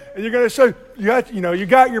 and you're going to say, you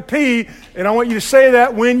got your P, and I want you to say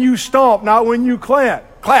that when you stomp, not when you clap,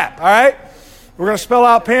 all right? We're going to spell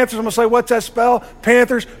out Panthers. I'm going to say, what's that spell?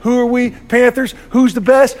 Panthers. Who are we? Panthers. Who's the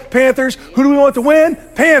best? Panthers. Who do we want to win?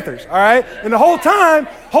 Panthers, all right? And the whole time,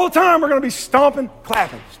 we're going to be stomping,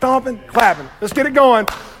 clapping. Let's get it going.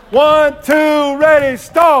 1, 2, ready,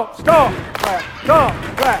 stomp, stomp, clap, stomp,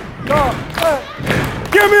 clap, stomp, clap.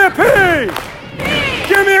 Give me a P.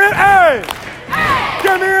 Give me an A.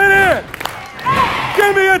 Give me an N.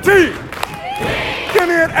 Give me a T. Give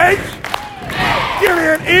me an H. Give me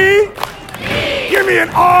an E. Give me an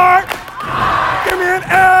R. Give me an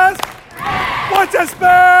S. What's that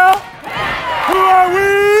spell? Who are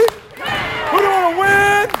we? Who do we want to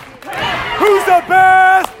win? Who's the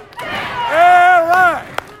best? All right.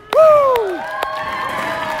 Woo!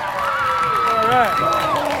 All right.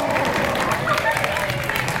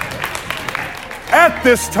 At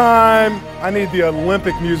this time, I need the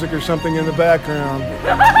Olympic music or something in the background,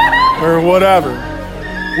 or whatever.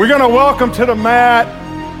 We're going to welcome to the mat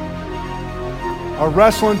our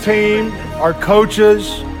wrestling team, our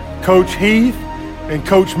coaches, Coach Heath and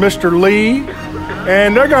Coach Mr. Lee,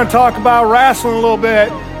 and they're going to talk about wrestling a little bit.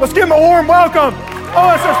 Let's give them a warm welcome.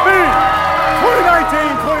 OSSB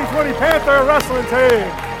 2019-2020 Panther Wrestling Team.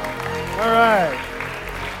 All right.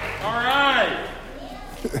 All right.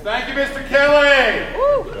 Thank you, Mr. Kelly.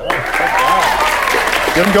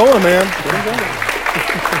 Get them going, man. Get them going.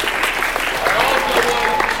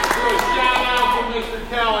 Mr.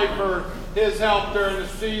 Kelly for his help during the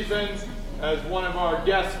season as one of our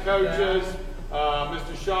guest coaches.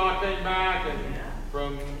 Mr. Shaw came back, and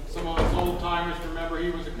from some of us old timers remember he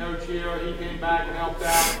was a coach here. He came back and helped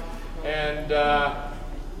out. And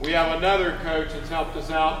we have another coach that's helped us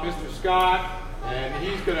out, Mr. Scott, and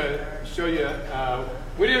he's going to show you.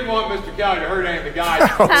 We didn't want Mr. Kelly to hurt any of the guys.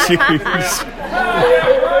 Oh, jeez. So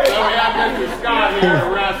we have Mr. Scott here to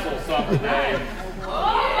wrestle something today. All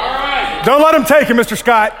right. Don't let him take it, Mr.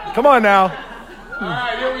 Scott. Come on now. All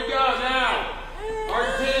right, here we go now.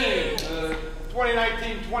 Our team, the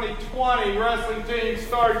 2019-2020 wrestling team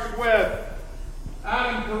starts with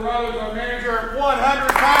Adam Carruthers, our manager, at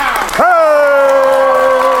 100 pounds.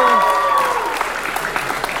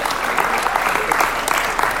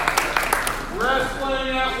 Wrestling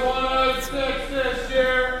at 106 this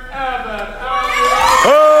year, Evan.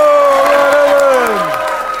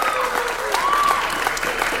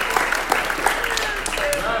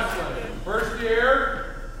 Wrestling. First year,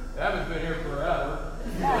 Evan's been here forever.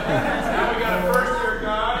 Now we got a first year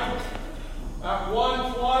guy at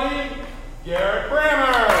 120, Garrett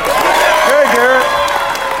Brammer. Hey, Garrett.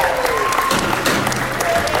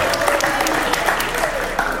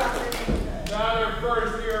 Another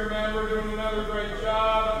first year member doing another great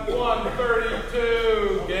job at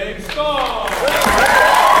 132, Gabe Stahl.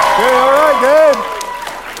 Okay, all right, Gabe.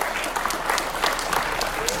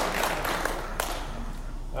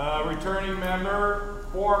 Returning member,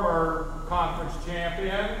 former conference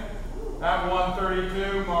champion at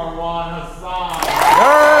 132, Marwan Hassan.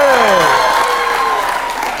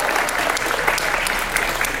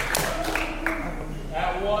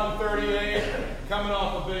 At 138, coming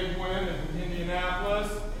off a big win in Indianapolis,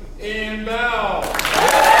 Ian Bell.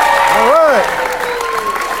 All right.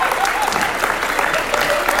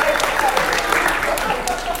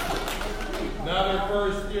 Another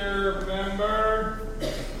first year member.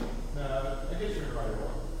 I guess you're right.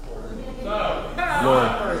 So,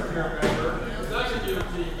 first year member, second year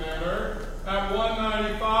team member, at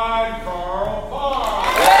 195, Carl Parr.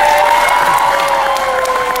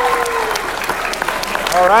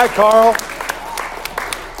 All right, Carl.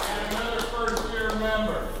 And another first year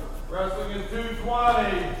member, wrestling at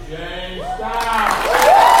 220, James Stout.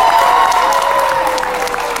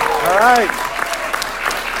 All right.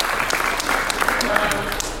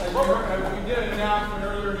 As we did an announcement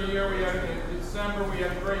earlier in the year, we had in December, we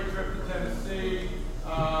had a great trip to Tennessee.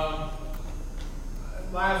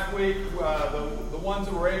 Last week, the ones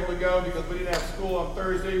that were able to go because we didn't have school on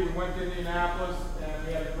Thursday, we went to Indianapolis and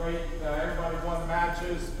we had a great, everybody won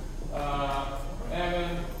matches.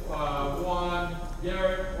 Evan won,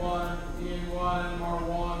 Garrett won, Ian won, and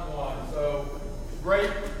Marwan won. So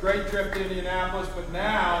great trip to Indianapolis, but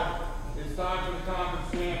now it's time for the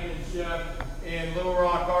conference championship in Little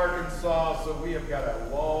Rock, Arkansas, so we have got a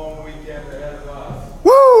long weekend ahead of us.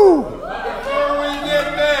 Woo! But before we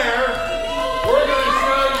get there, we're going to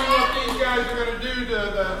show you what these guys are going to do to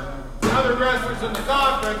the other wrestlers in the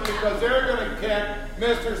conference because they're going to kick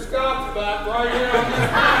Mr. Scott's butt right here on this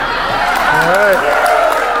All right.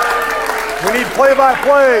 We need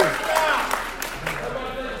play-by-play.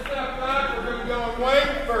 Everybody take a step back. We're going to go and wait.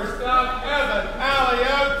 First up, Evan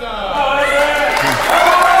Alioto.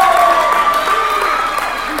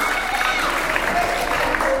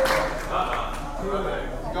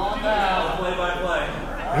 Going down. Play-by-play.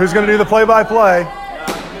 Who's going to do the play-by-play?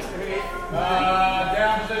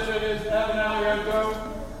 Down position is Evan Alioto.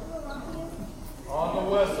 On the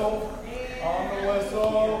whistle. On the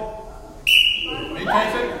whistle. He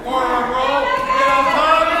takes it. Forearm roll. Get on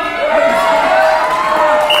top.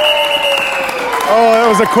 Oh, that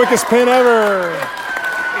was the quickest pin ever. He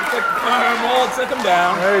took the forearm roll and sent him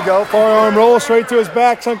down. There you go. Forearm roll straight to his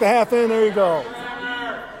back, sunk the half in. There you go.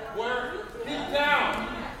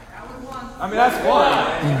 I mean, that's one.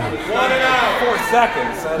 1 and out. 4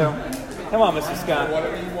 seconds. I don't. Come on, Mr. Scott.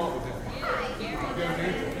 Whatever you want with him.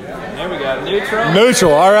 There we go. Neutral.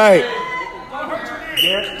 Neutral, all right.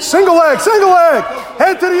 Single leg, single leg.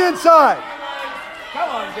 Head to the inside. Come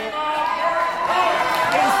on, Dick.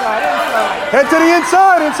 Inside. Head to the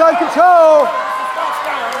inside, inside control.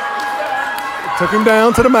 Took him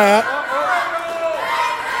down to the mat.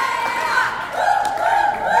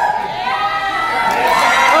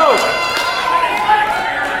 Oh!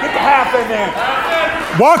 Get the half in there.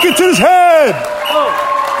 Walk it to his head. Oh,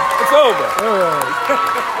 it's over. All right.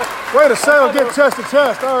 Way to sail, get chest to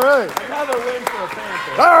chest. All right. Another win for a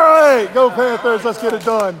Panthers. All right, go Panthers. Let's get it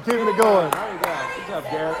done. Keeping it going. There you go. Good job,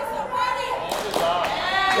 Garrett.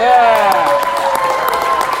 Yeah.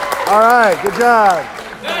 All right, good job.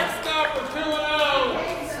 Next up is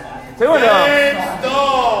 2-0. 2-0.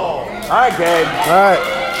 All right, Gabe. All right.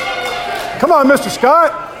 Come on, Mr.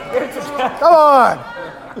 Scott. Come on.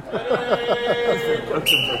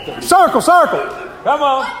 Circle, circle. Come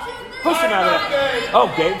on. Push him out of there. Oh,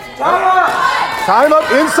 Gabe. Time up.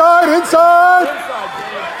 Inside, inside.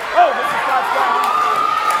 Oh, Mr. Scott's down.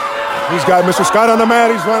 He's got Mr. Scott on the mat.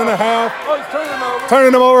 He's running a half. Oh, he's turning him over.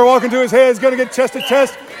 Turning him over, walking to his head. He's going to get chest to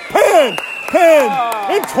chest. Pin! Pin!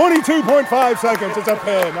 In 22.5 seconds. It's a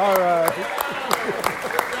pin. All right.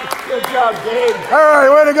 Good job, Gabe. All right,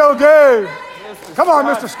 way to go, Gabe. Come on,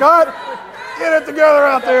 Mr. Scott. Get it together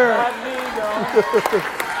out there.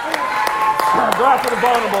 Go after the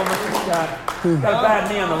vulnerable, Mr. Scott. Got a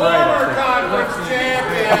bad knee on the right. Conference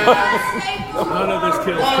champion. None of this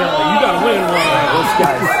kills Kelly. You got to win one. This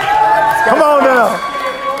guy's. Come on now.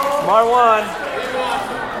 Smart one.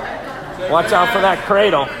 Watch out for that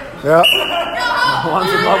cradle. Yeah.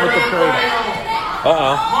 One's in love with the cradle.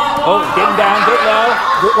 Uh-oh. Oh, getting down, get low.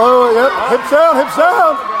 Get low, yep. Hips down, hips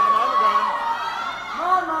down.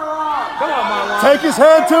 Come on, Marlon. Take his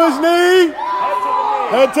head to his knee.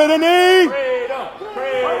 Head to the knee.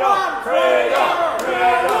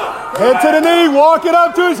 Head to the knee. Walk it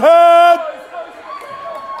up to his head.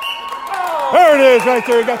 There it is right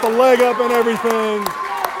there. He got the leg up and everything.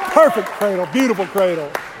 Perfect cradle. Beautiful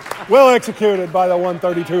cradle. Well executed by the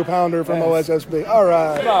 132-pounder from OSSB. All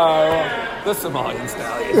right. No, the Somalian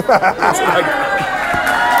stallion.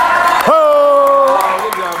 Oh!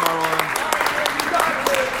 Good job, Marlon.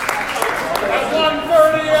 That's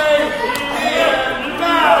 138.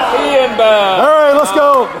 Ian Bell. All right, let's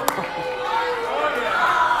go.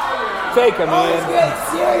 Take him,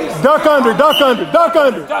 Ian. Duck under, duck under, duck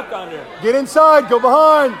under. Duck under. Get inside, go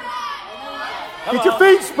behind. Come Get your on.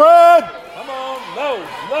 feet spread. Come on, low,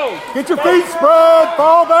 low. Get your feet spread.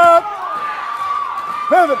 Fall back.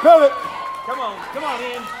 Pivot, pivot. Come on,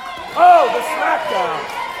 Ian. Oh, the smackdown.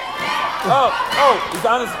 Oh, he's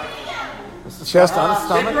on his Chest on his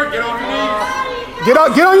stomach. Get on your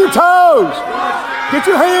knees. Get on your toes. Get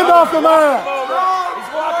your hand off the mat. He's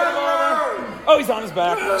walking him over. Oh, he's on his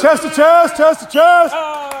back. Chest to chest, chest to chest.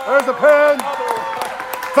 There's a pin.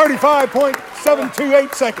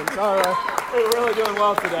 35.728 seconds. All right. We're really doing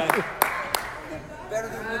well today. Very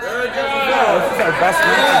good. Yeah, this is our best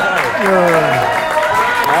match.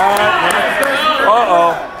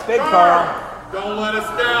 Uh-oh. Big Carl. Don't let us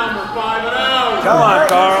down. We're 5-0. Come on,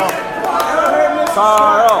 Carl.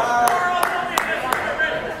 Carl.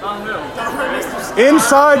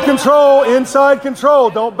 Inside control, inside control.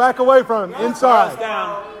 Don't back away from him. Inside.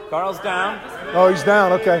 Carl's down. Oh, he's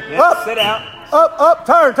down. Okay. Yep, Up. sit out. Up.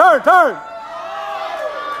 Turn.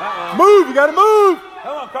 Move. You got to move.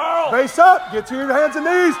 Come on, Carl. Face up. Get to your hands and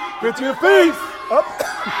knees. Get to your feet. Up.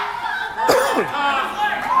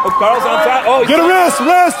 Oh, Carl's on top. Oh, get a wrist.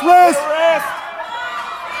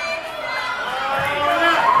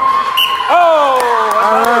 Oh,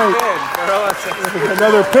 all right.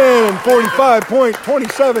 Another pin.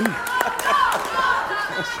 45.27.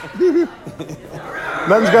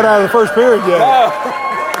 Nothing's got out of the first period yet.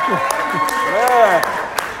 Yeah.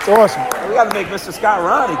 It's awesome. We got to make Mr. Scott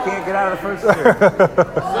run. He can't get out of the first period. So we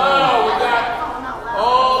got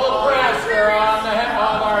all the pressure on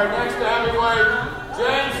our next heavyweight,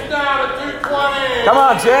 James Stout at 220. Come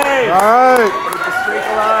on, James. All right. Keep the streak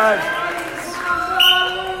alive.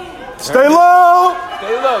 Stay low.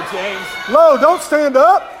 Stay low, James. Low. Don't stand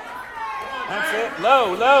up. That's it.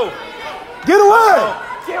 Low. Get away.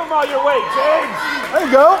 Give him all your weight, James. There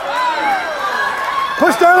you go.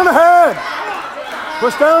 Push down on the head.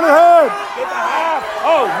 Get the half.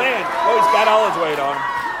 Oh, man. Oh, he's got all his weight on.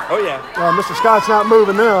 Oh, yeah. Mr. Scott's not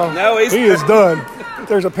moving now. No, he is done.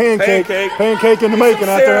 There's a pancake in the making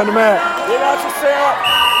out there on the mat. Get out your syrup.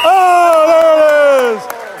 Oh, there it is.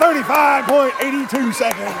 35.82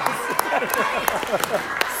 seconds.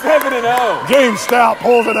 7-0. James Stout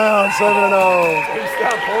pulls it down, 7-0. James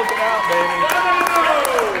Stout pulls it out, baby.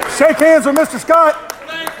 Shake hands with Mr. Scott.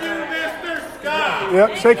 Thank you, Mr. Scott.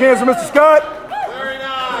 Yep, shake hands with Mr. Scott. Very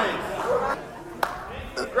nice.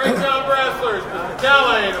 Great job, wrestlers. Mr.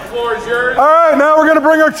 Kelly, the floor is yours. All right, now we're going to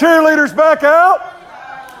bring our cheerleaders back out.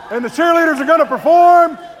 And the cheerleaders are going to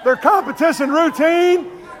perform their competition routine.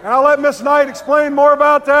 And I'll let Miss Knight explain more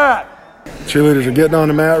about that. Cheerleaders are getting on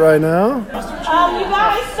the mat right now. You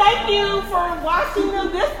guys, thank you for watching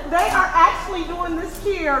them. They are actually doing this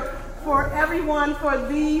cheer for everyone for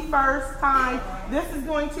the first time. This is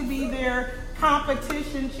going to be their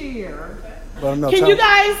competition cheer. Can you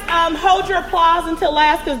guys hold your applause until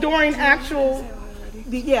last? Because during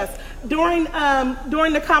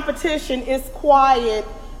during the competition, it's quiet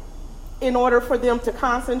in order for them to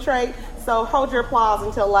concentrate. So hold your applause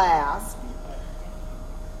until last.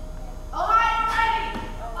 Ohio ready!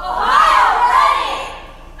 Ohio ready!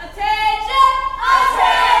 Attention!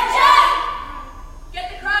 Attention! Get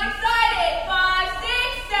the crowd excited! 5, 6,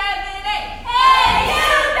 7, 8. Hey,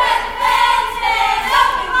 you best fans, stand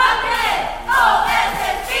up and clap your hands!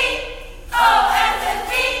 OSSB!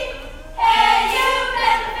 OSSB! Hey, you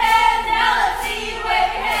best fans, now let's see you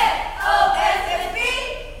wave your hands! OSSB!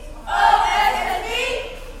 OSSB!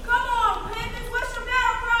 Come on, Panthers, what's your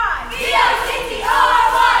battle cry? VICTORY!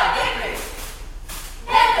 Victory!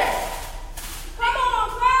 Panthers! Come on,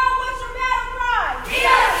 crowd, what's your battle cry?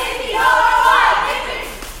 VICTORY! Victory!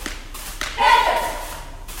 Panthers!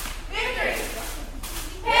 Victory!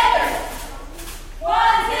 Panthers! 1,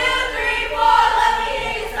 2, 3, 4, let me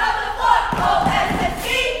hear you stop the floor! OSSB!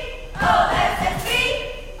 OSSB!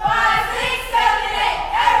 5, 6, 7,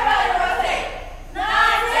 8, everybody rotate! 9, 10,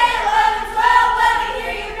 11, 12, let me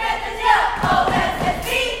hear you Panthers yell! OSSB!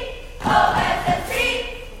 OSSB!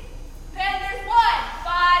 Panthers 1,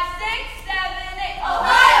 5, 6, 7, 8,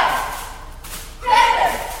 Ohio!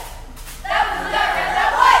 Panthers! That was not red,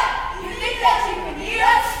 that white! You think that you can beat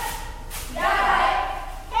us? Not right.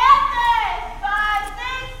 Panthers! 5,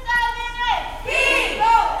 6, 7, 8, P-A-N-T-H-E-R-S!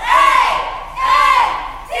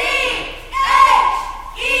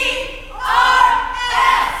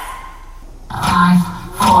 5,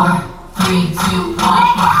 4, 3, 2,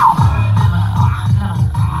 1.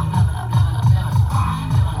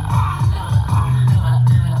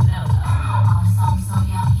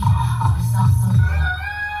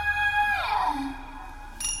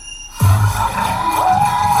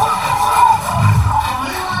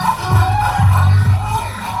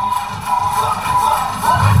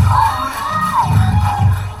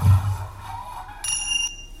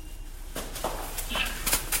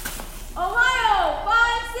 Ohio,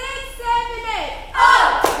 5, 6, 7, 8.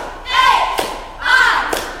 Ohio!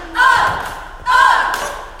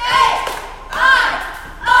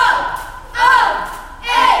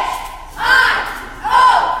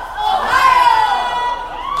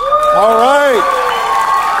 All right.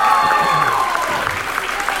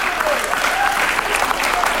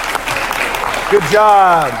 Good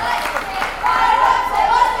job.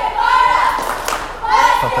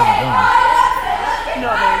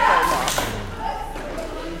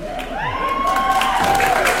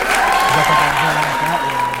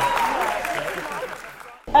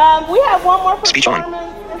 We have one more Speech on.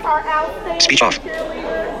 performance. It's our outstanding Speech off.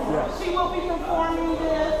 cheerleader. She will be performing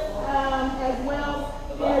this as well.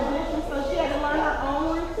 In addition, so she had to learn her own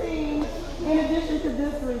routine in addition to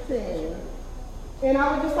this routine. And I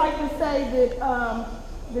would just like to say that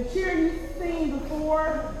the cheer you've seen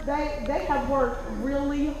before, they have worked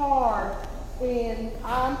really hard. And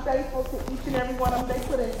I'm thankful to each and every one of them. They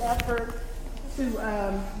put an effort to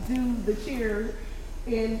do the cheer.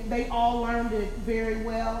 And they all learned it very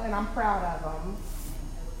well, and I'm proud of them.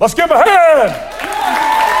 Let's give a hand.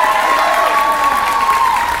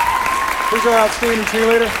 Who's our outstanding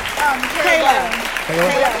cheerleader? Kayla.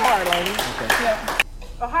 Kayla?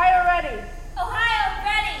 Ohio ready. Ohio,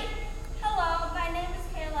 ready! Hello, my name is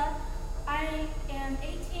Kayla. I am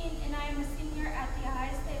 18 and I am a senior at the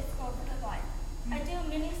Ohio State School for the Blind. I do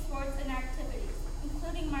many sports and activities,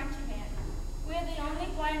 including marching band. We are the only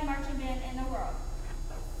blind marching band in the world.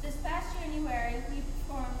 This past January, we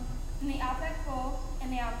performed in the Outback Bowl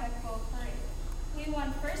and the Outback Bowl Parade. We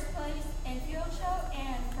won first place in field show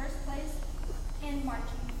and first place in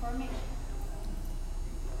marching formation.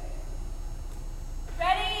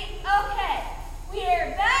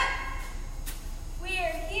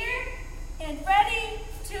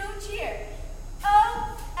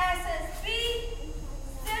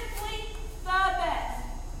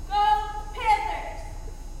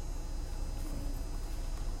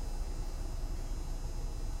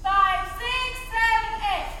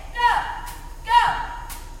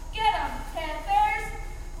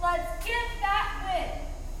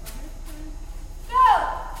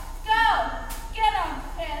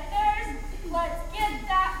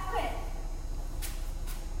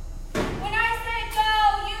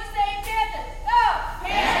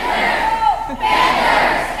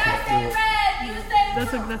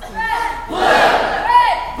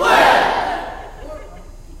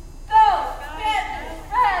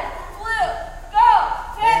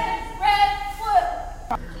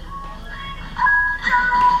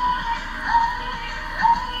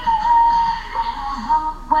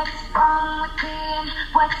 wrong with being,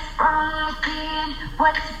 what's wrong with being,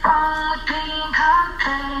 what's wrong with being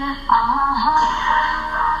confident?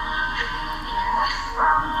 What's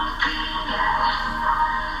wrong with being, what's wrong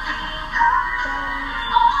with being confident?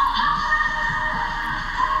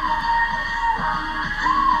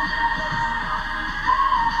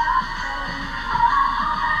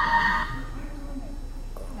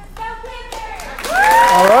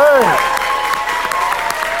 All right.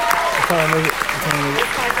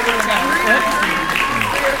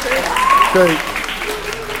 Great.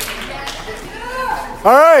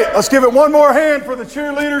 All right, let's give it one more hand for the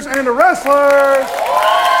cheerleaders and the wrestlers.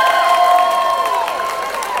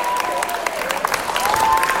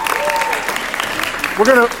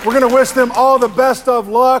 We're gonna wish them all the best of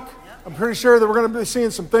luck. I'm pretty sure that we're going to be seeing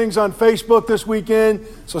some things on Facebook this weekend,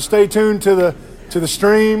 so stay tuned to the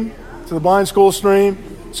stream, to the Blind School stream,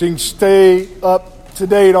 so you can stay up to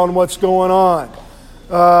date on what's going on.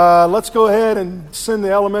 Let's go ahead and send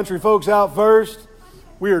the elementary folks out first.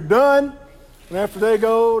 We are done, and after they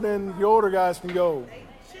go, then the older guys can go.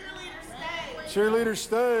 Cheerleaders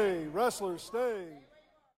stay. Wrestlers stay.